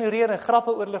vroue ignoreer, en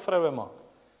grappe oor hulle vroue maak.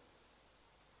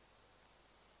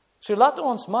 So laat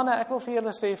ons, manne, ek wil vir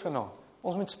julle sê vanaand,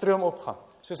 ons moet stroom opgaan,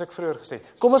 soos ek vroeër gesê het.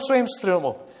 Kom ons swem stroom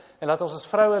op, en laat ons as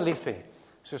vroue lief hê,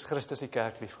 soos Christus die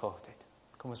kerk lief gehad het.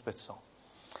 Kom ons bid saam.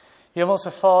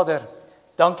 Hemelse Vader,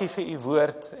 dankie vir u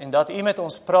woord, en dat u met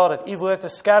ons praat, dat u woord 'n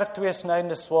skerp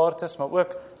tweesnydende swaard is, maar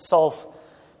ook salf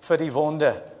vir die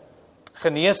wonde,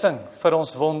 genesing vir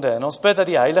ons wonde, en ons bid dat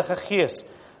die Heilige Gees,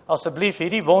 asseblief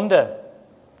hierdie wonde,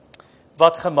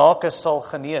 wat gemaak is, sal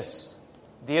genees,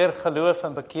 deur geloof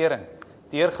en bekering,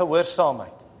 deur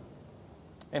gehoorsaamheid,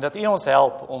 en dat u ons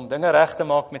help om dinge reg te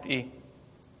maak met u,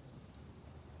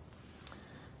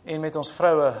 en met ons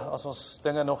vroue, as ons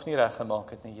dinge nog nie reg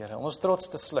gemaak het nie, Here, om ons trots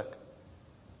te sluk,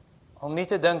 om nie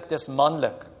te dink dis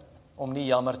manlik, om nie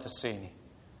jammer te sê nie,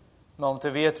 maar om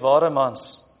te weet, ware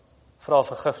mans, vra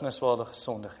vergifnis waar hulle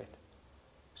gesondig het,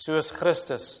 soos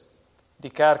Christus, die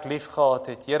kerk lief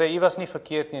gehad het. Here, u was nie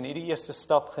verkeerd nie, en u die eerste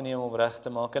stap geneem om reg te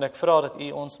maak, en ek vra dat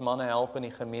u ons manne help in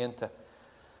die gemeente,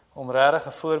 om regtig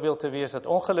 'n voorbeeld te wees, dat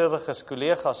ongelowiges,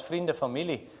 kollegas, vriende,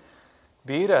 familie,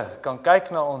 bure, kan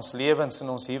kyk na ons lewens en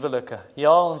ons huwelike.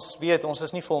 Ja, ons weet, ons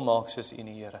is nie volmaak soos u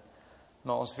nie, Here,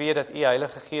 maar ons weet dat u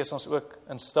Heilige Gees ons ook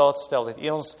in staat stel, dat u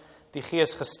ons die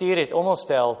Gees gestuur het om ons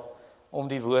te help, om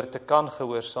die woord te kan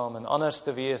gehoorsaam, en anders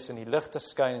te wees, en die lig te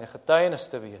skyn, en die getuienis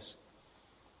te wees,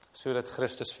 sodat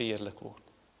Christus verheerlik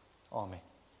word. Amen.